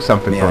took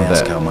something May from I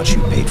ask there. how much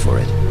you paid for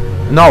it?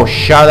 No,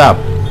 shut up.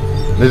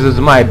 This is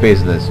my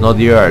business, not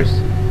yours.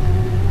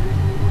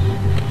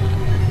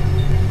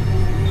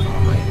 Oh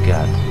my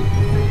god.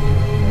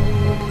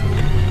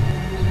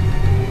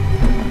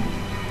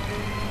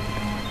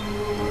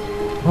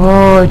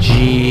 Oh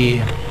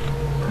gee.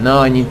 Now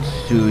I need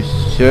to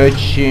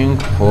searching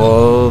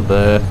for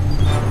the...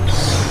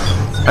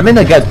 I mean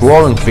I got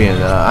rolling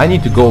pin. I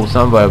need to go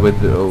somewhere with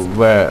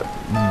where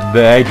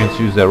the agents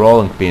use the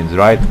rolling pins,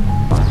 right?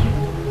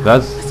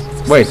 That's...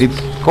 Wait, it's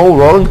called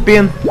rolling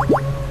pin?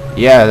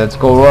 Yeah, that's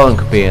called rolling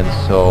pin,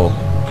 so...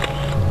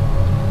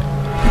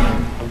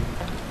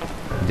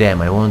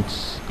 Damn, I won't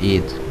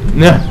eat.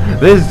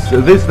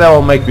 This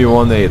level make me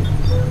want to eat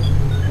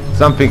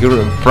something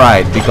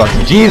fried, because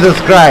Jesus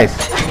Christ!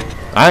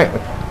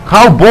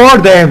 How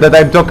bored I am that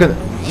I'm talking...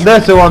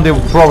 That's the only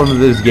problem with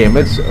this game.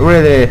 It's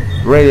really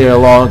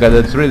long and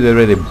it's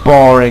really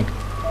boring,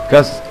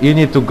 because you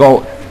need to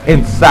go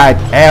inside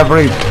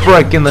every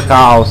freaking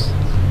house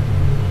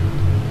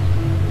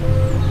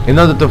in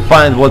order to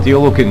find what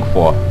you're looking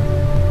for.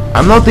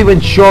 I'm not even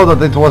sure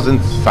that it was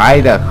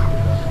inside a...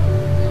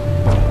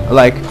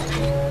 Like,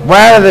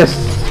 where this...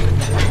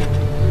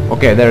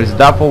 Okay, there is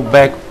duffel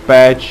bag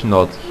patch,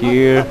 not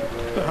here.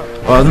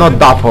 Not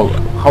duffel,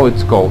 how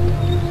it's called?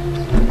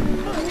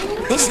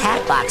 This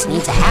hat box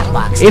needs a hat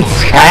box.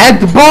 It's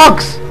hat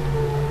box?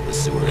 The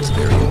sewer is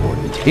very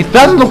important. It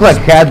doesn't look like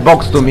hat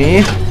box to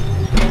me.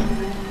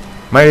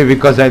 Maybe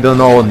because I don't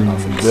know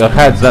the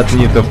hats that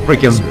need a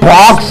freaking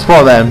box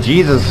for them.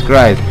 Jesus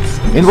Christ.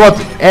 In what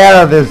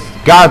era this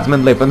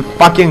guardsman live? In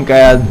fucking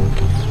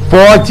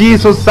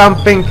 40s or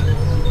something?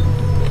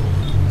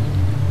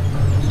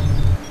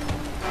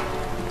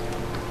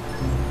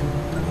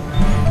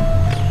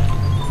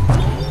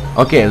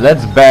 Okay,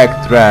 let's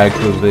backtrack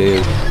to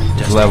this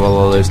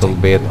level a little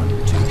bit. 1, 2,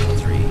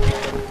 3.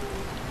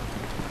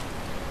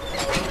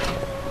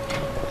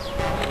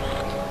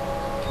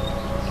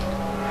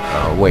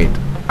 Wait.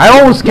 I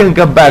always can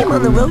get back I'm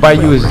on the road by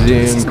road. This is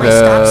using my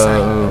stop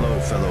sign. Hello,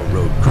 fellow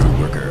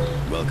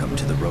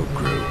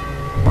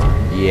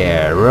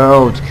Yeah,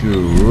 road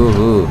crew.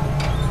 Woohoo.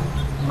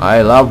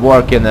 I love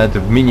working at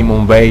a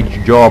minimum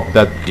wage job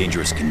that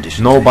Dangerous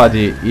conditions.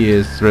 nobody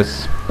is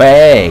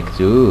respect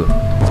to.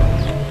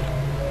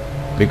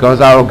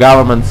 Because our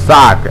government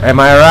suck. Am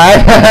I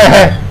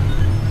right?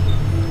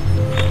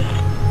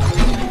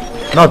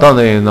 Not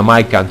only in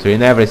my country,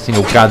 in every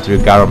single country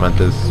government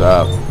is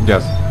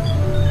just...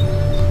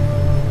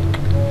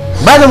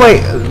 By the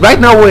way, right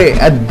now we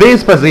at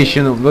this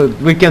position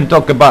we can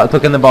talking about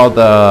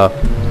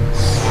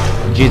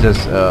Jesus.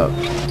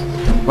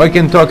 We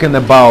can talking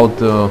about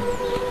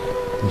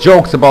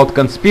jokes about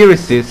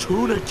conspiracies.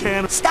 Tuna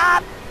can.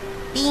 Stop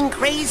being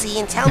crazy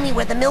and tell me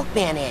where the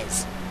milkman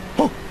is.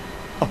 Oh,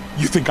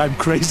 you think I'm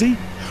crazy?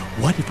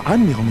 What if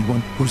I'm the only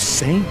one who's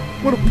sane?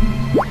 What?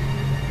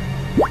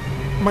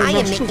 My I am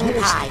master making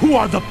rules. pie. Who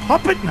are the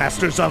puppet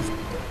masters of?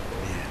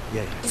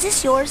 Yeah. Is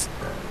this yours?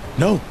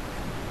 No,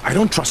 I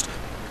don't trust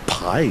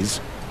pies.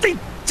 They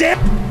damn.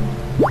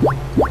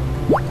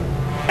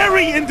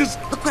 Harry in this.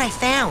 Look what I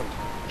found.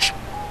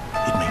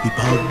 It may be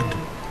bugged.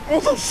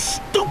 Although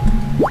stupid.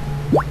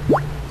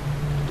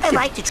 I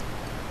like to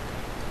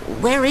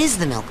Where is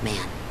the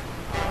milkman?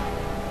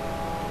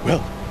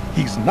 Well,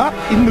 he's not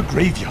in the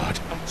graveyard,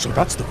 so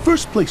that's the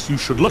first place you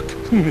should look.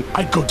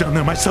 I'd go down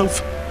there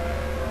myself.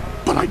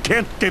 But I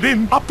can't get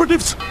in.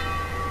 Operatives,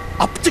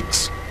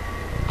 optics,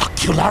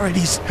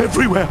 ocularities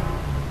everywhere.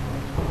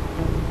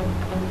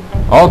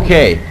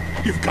 Okay.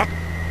 You've got...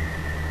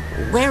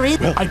 Where is...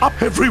 Well, I'm up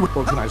everywhere.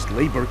 Organized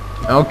labor.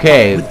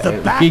 Okay. With the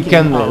He backing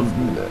can... of-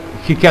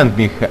 he can't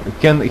be...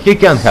 He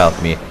can't help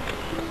me.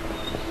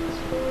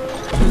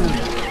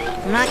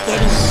 I'm not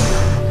getting...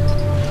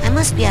 I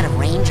must be out of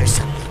range or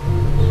something.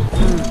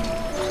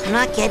 I'm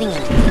not getting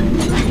it.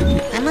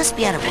 I must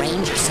be out of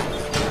range or something.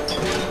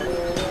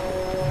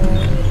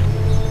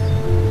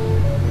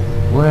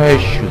 Where I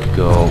should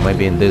go?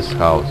 Maybe in this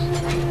house.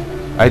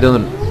 I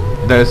don't...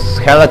 There's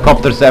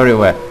helicopters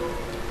everywhere.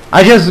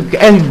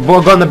 And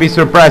we're gonna be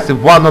surprised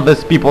if one of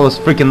these people is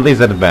freaking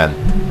lizard man.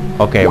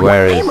 Okay,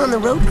 where I is... am on the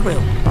road crew.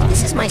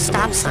 This is my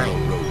stop sign.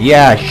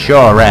 Yeah,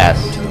 sure,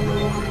 rest.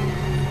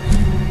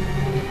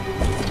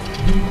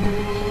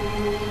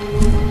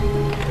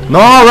 No,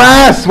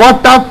 rest!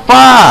 What the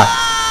fuck?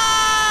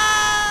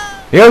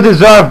 You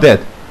deserved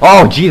it.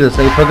 Oh, Jesus,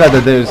 I forgot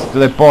that there's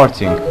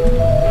teleporting.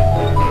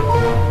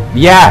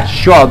 Yeah,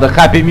 sure, the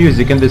happy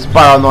music in this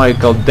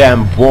paranoical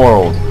damn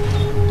world.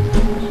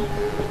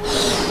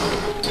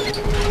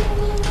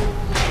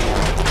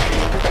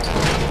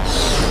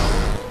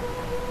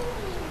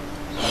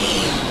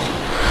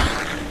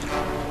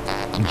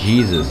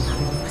 Jesus.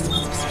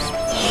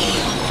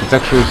 It's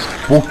actually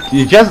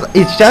spooky.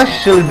 It's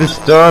actually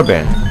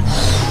disturbing.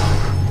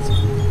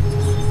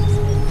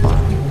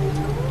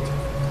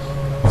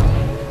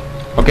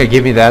 Okay,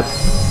 give me that.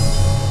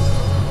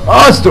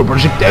 Oh, store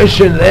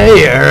projection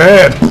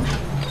layer.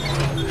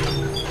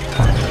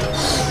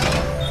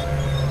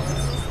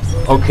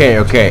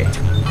 Okay.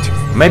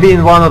 Maybe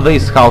in one of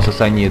these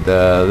houses I need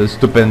the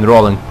stupid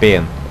rolling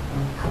pin.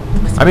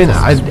 I mean,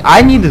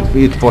 I needed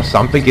it for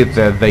something.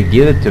 They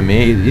give it to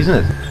me,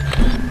 isn't it?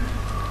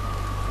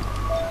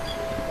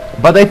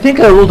 But I think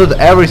I looted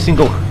every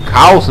single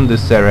house in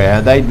this area,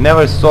 and I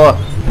never saw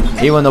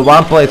even a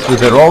one place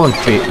with a rolling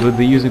pin, with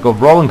the using of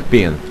rolling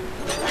pin.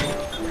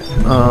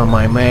 Oh,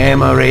 my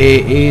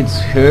memory, it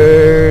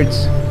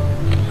hurts.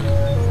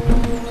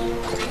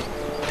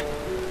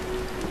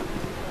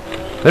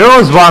 There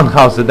was one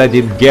house that I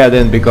didn't get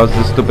in because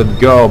the stupid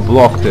girl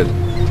blocked it.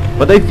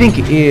 But I think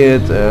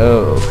it...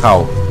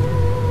 how?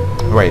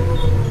 Wait.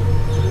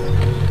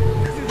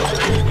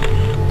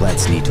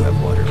 Plants need to have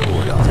water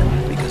poured on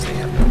them because they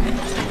have no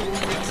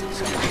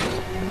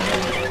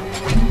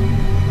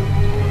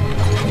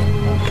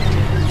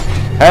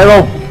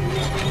Hello,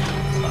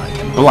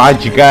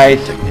 blood, you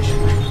guys. technician.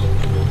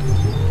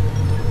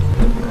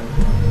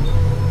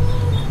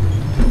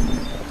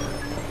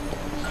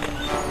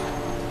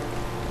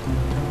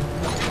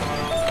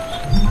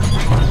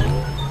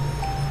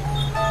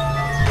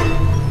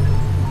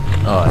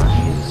 Oh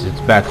Jesus,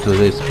 it's back to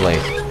this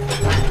place.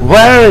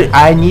 Where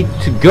I need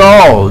to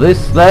go?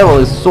 This level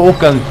is so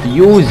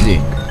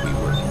confusing. We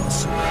work in the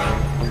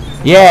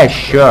sewer. Yeah,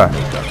 sure.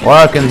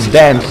 Work in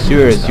damn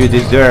sewers, you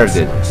deserved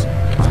it.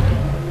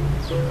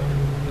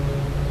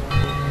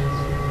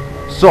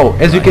 So,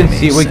 as you can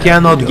see, we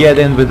cannot get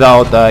in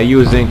without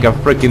using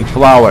freaking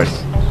flowers.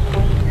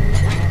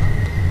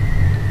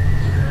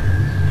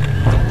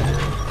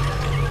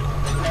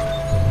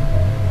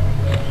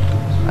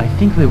 I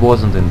think we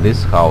wasn't in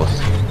this house.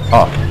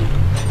 Oh,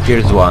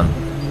 here's one.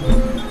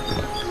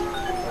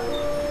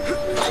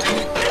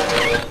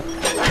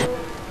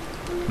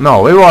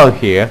 No, we were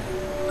here.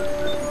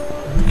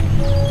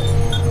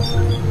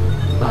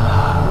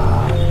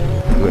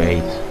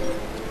 Great.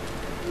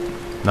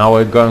 Now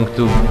we're going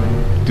to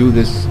do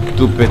this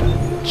stupid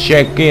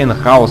check-in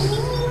house.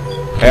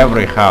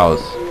 Every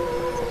house.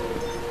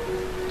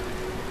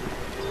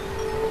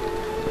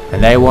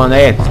 And I want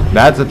it.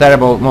 That's a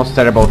terrible, most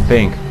terrible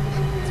thing.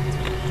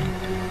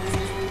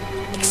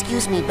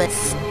 Excuse me, but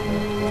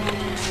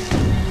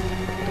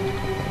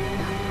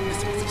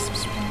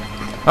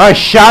Oh,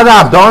 shut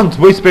up! Don't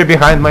whisper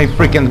behind my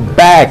freaking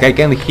back. I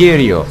can hear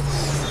you.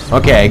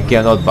 Okay, I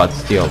cannot, but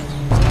still.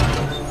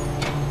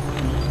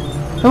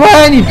 Where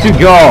I need to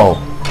go?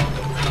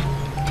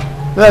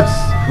 That's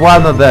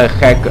one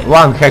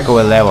heck of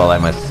a level, I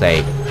must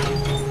say.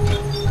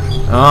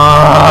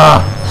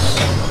 Ah!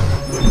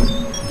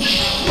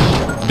 Shh.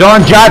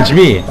 Don't judge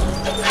me.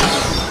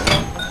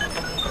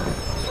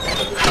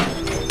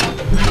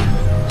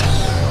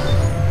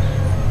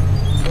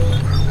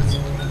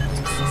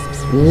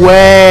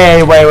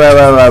 Wait.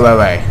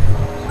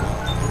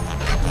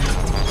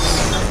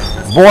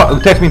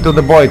 Take me to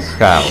the boy's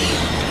house.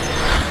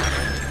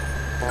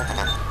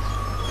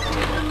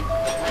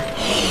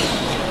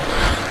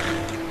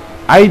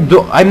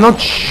 I'm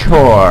not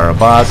sure,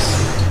 but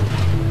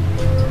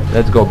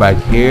let's go back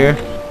here.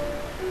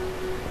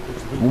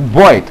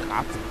 Boyd.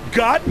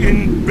 Got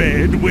in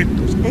bed with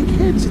those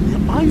eggheads in the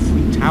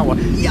ivory tower.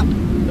 Yep.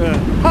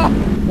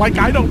 Like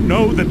I don't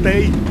know that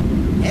they...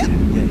 Yep.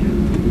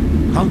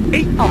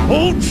 Ate a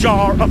whole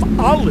jar of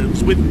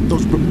olives with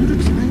those Bermuda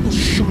Triangle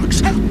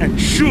sharks. And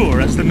sure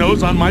as the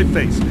nose on my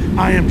face,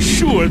 I am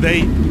sure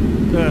they...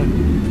 do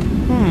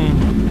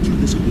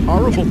this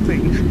horrible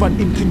thing, but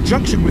in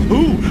conjunction with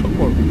who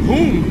or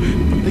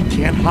whom? But they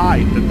can't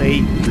hide that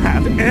they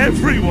have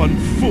everyone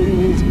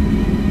fooled.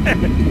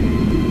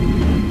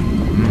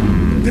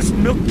 This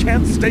milk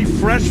can't stay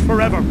fresh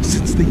forever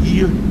since the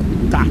year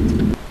dot.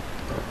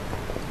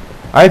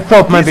 I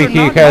thought maybe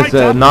he has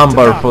a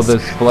number for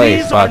this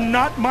place, but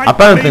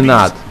apparently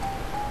not.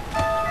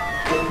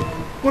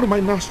 What are my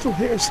nostril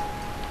hairs?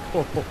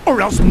 Or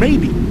else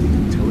maybe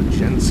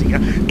intelligentsia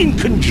in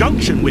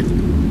conjunction with...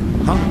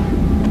 Huh?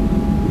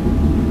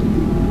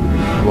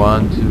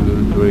 1,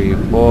 2, 3,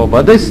 4,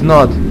 but this is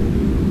not.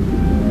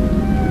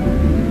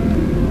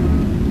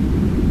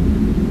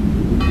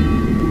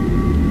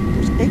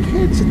 Those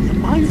eggheads in the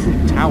ivory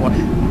tower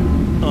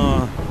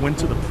went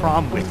to the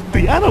prom with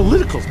the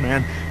analyticals,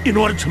 man, in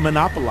order to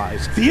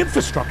monopolize the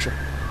infrastructure.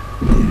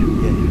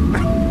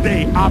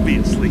 They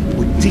obviously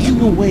were digging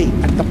away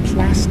at the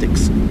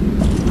plastics.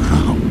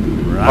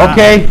 Right.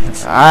 Okay,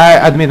 I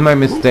admit my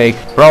mistake.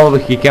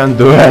 Probably he can't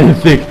do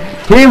anything.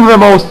 He's the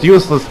most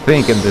useless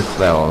thing in this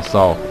level,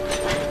 so...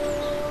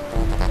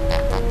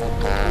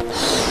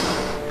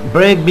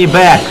 Bring me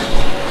back!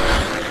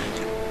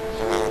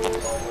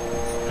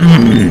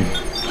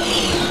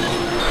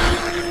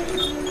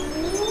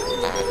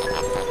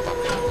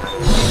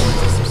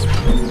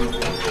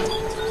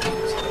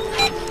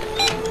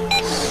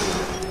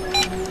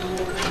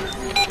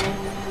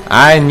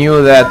 I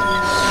knew that.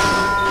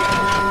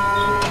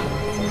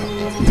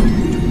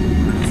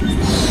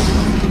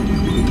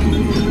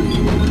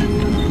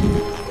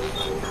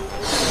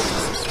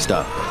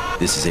 Stop.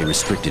 This is a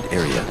restricted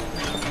area.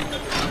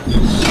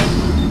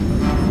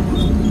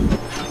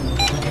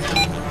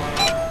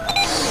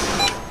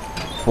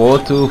 Four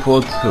two.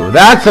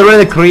 That's a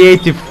really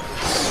creative.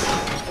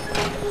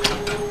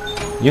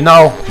 You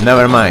know,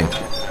 never mind.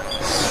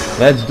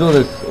 Let's do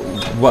this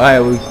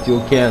while we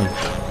still can.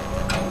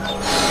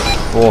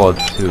 4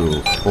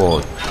 2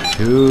 4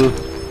 2.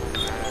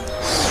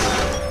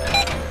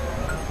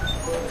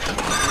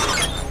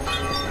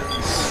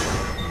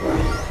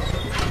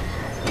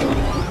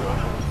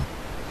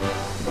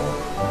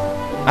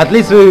 At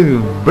least we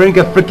bring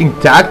a freaking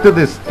tag to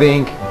this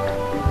thing.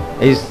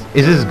 Is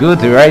this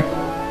good, right?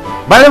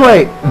 By the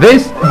way,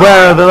 this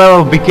where the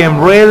level became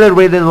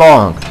really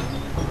long.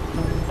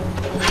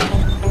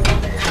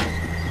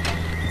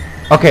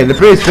 Okay, the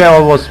previous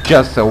level was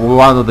just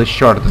one of the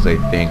shortest, I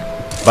think.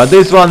 But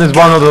this one is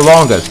one of the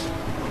longest.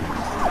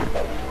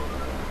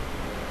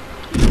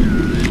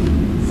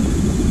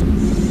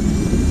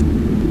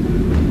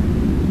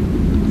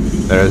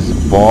 There's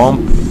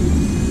bomb.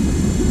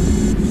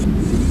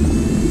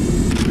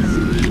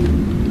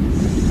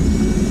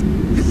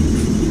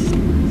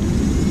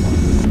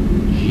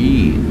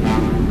 Gee.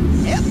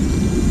 Yep.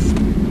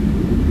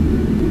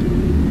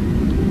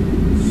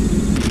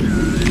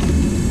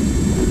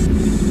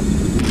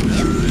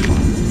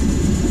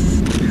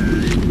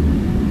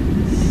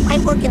 I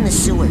work in the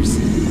sewers.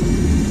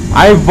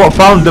 I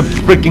found the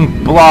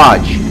freaking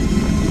plodge.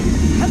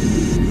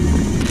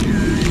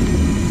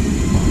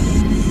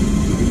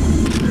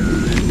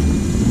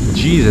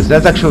 Jesus,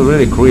 that's actually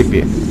really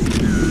creepy.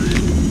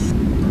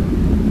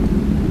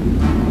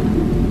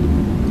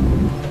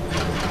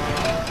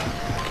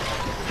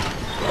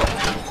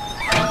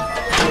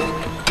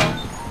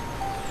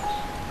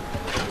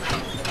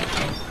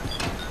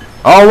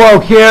 Oh well,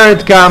 here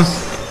it comes.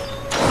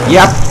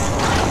 Yep,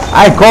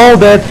 I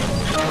called it.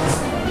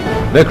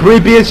 The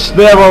creepiest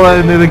level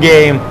in the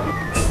game.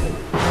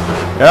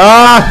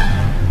 Ah!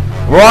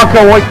 Walk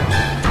away.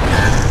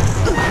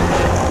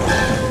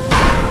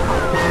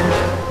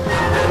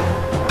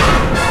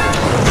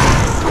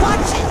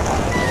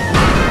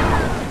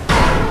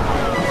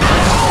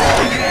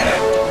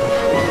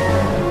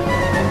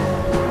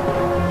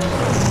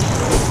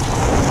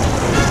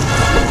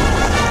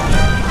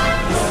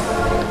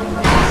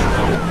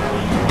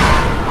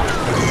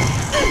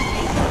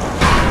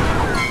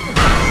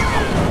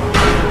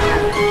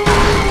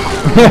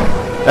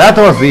 That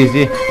was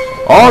easy.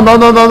 Oh no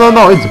no no no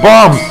no! It's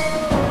bombs.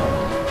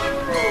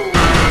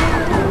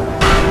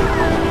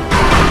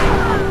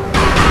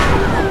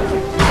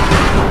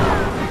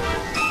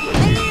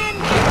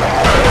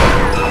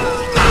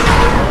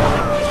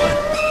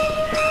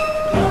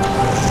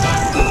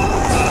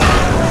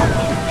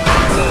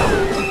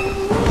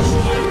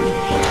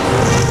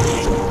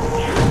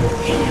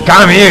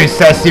 Come here,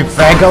 sassy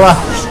faggola!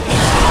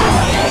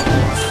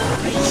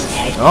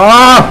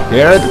 Oh,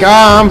 here it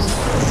comes!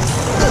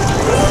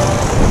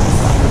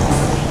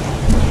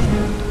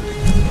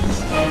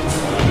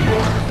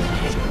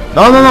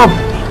 No, no, no!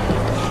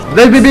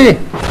 Let me be!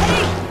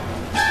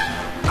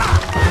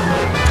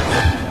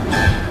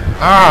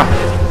 Ah!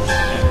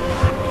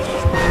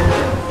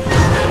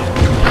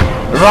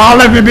 Oh,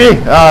 let me be!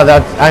 Ah,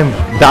 that's... I'm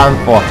done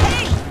for.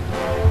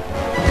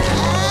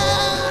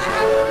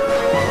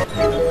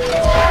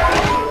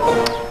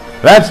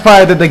 Let's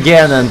fight it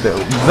again and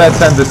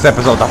let's end this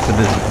episode after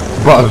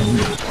this boss.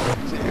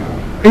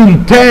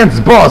 Intense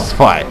boss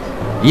fight!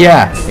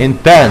 Yeah,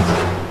 intense!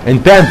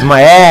 Intense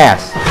my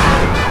ass!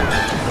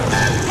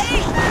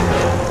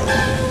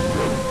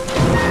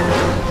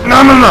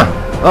 No, no, no!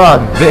 Oh,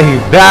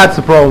 that's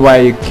the problem why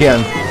you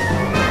can't.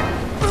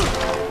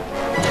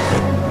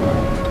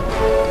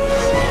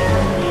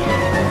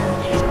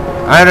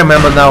 I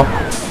remember now.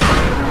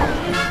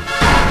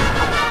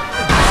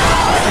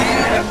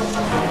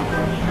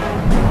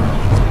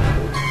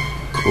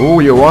 Oh,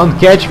 you won't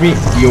catch me!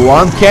 You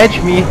won't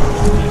catch me!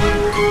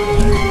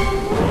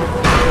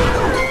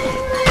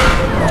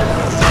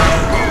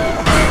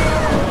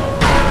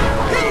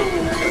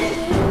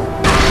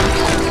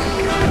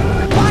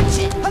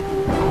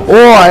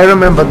 Oh, I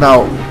remember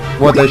now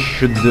what I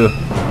should do.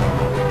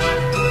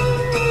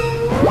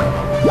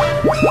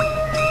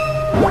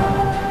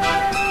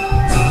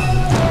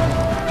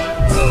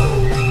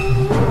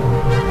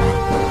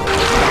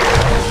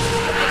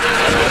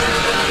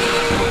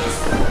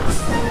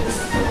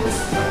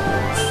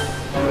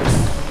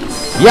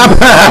 Yup!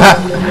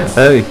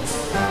 Hey,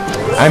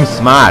 I'm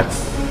smart.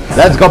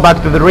 Let's go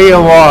back to the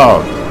real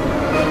world.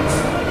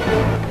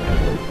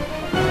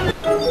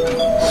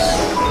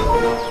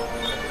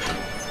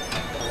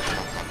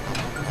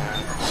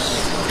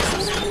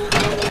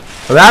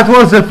 That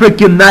was a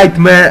freaking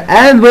nightmare,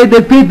 and we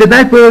defeat the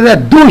nightmare of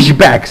that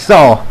douchebag.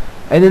 So,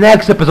 in the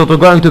next episode we're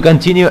going to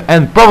continue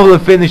and probably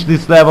finish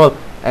this level,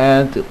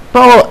 and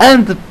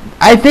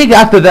I think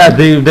after that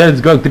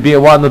there's going to be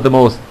one of the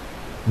most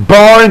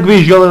boring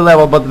visually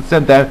level, but at the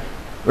same time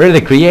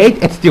really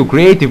it's still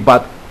creative,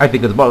 but I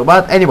think it's boring.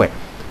 But anyway,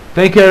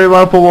 thank you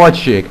everyone for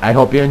watching. I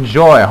hope you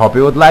enjoy, I hope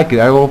you would like it,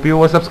 I hope you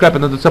will subscribe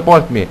and to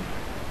support me.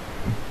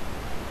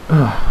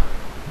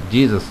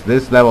 Jesus,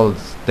 this level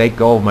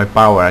take all my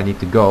power. I need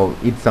to go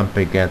eat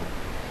something, and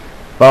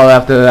well,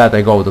 after that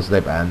I go to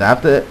sleep, and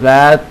after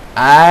that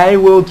I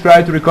will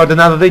try to record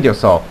another video.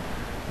 So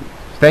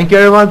thank you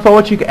everyone for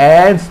watching,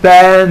 and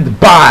stand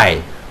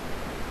by.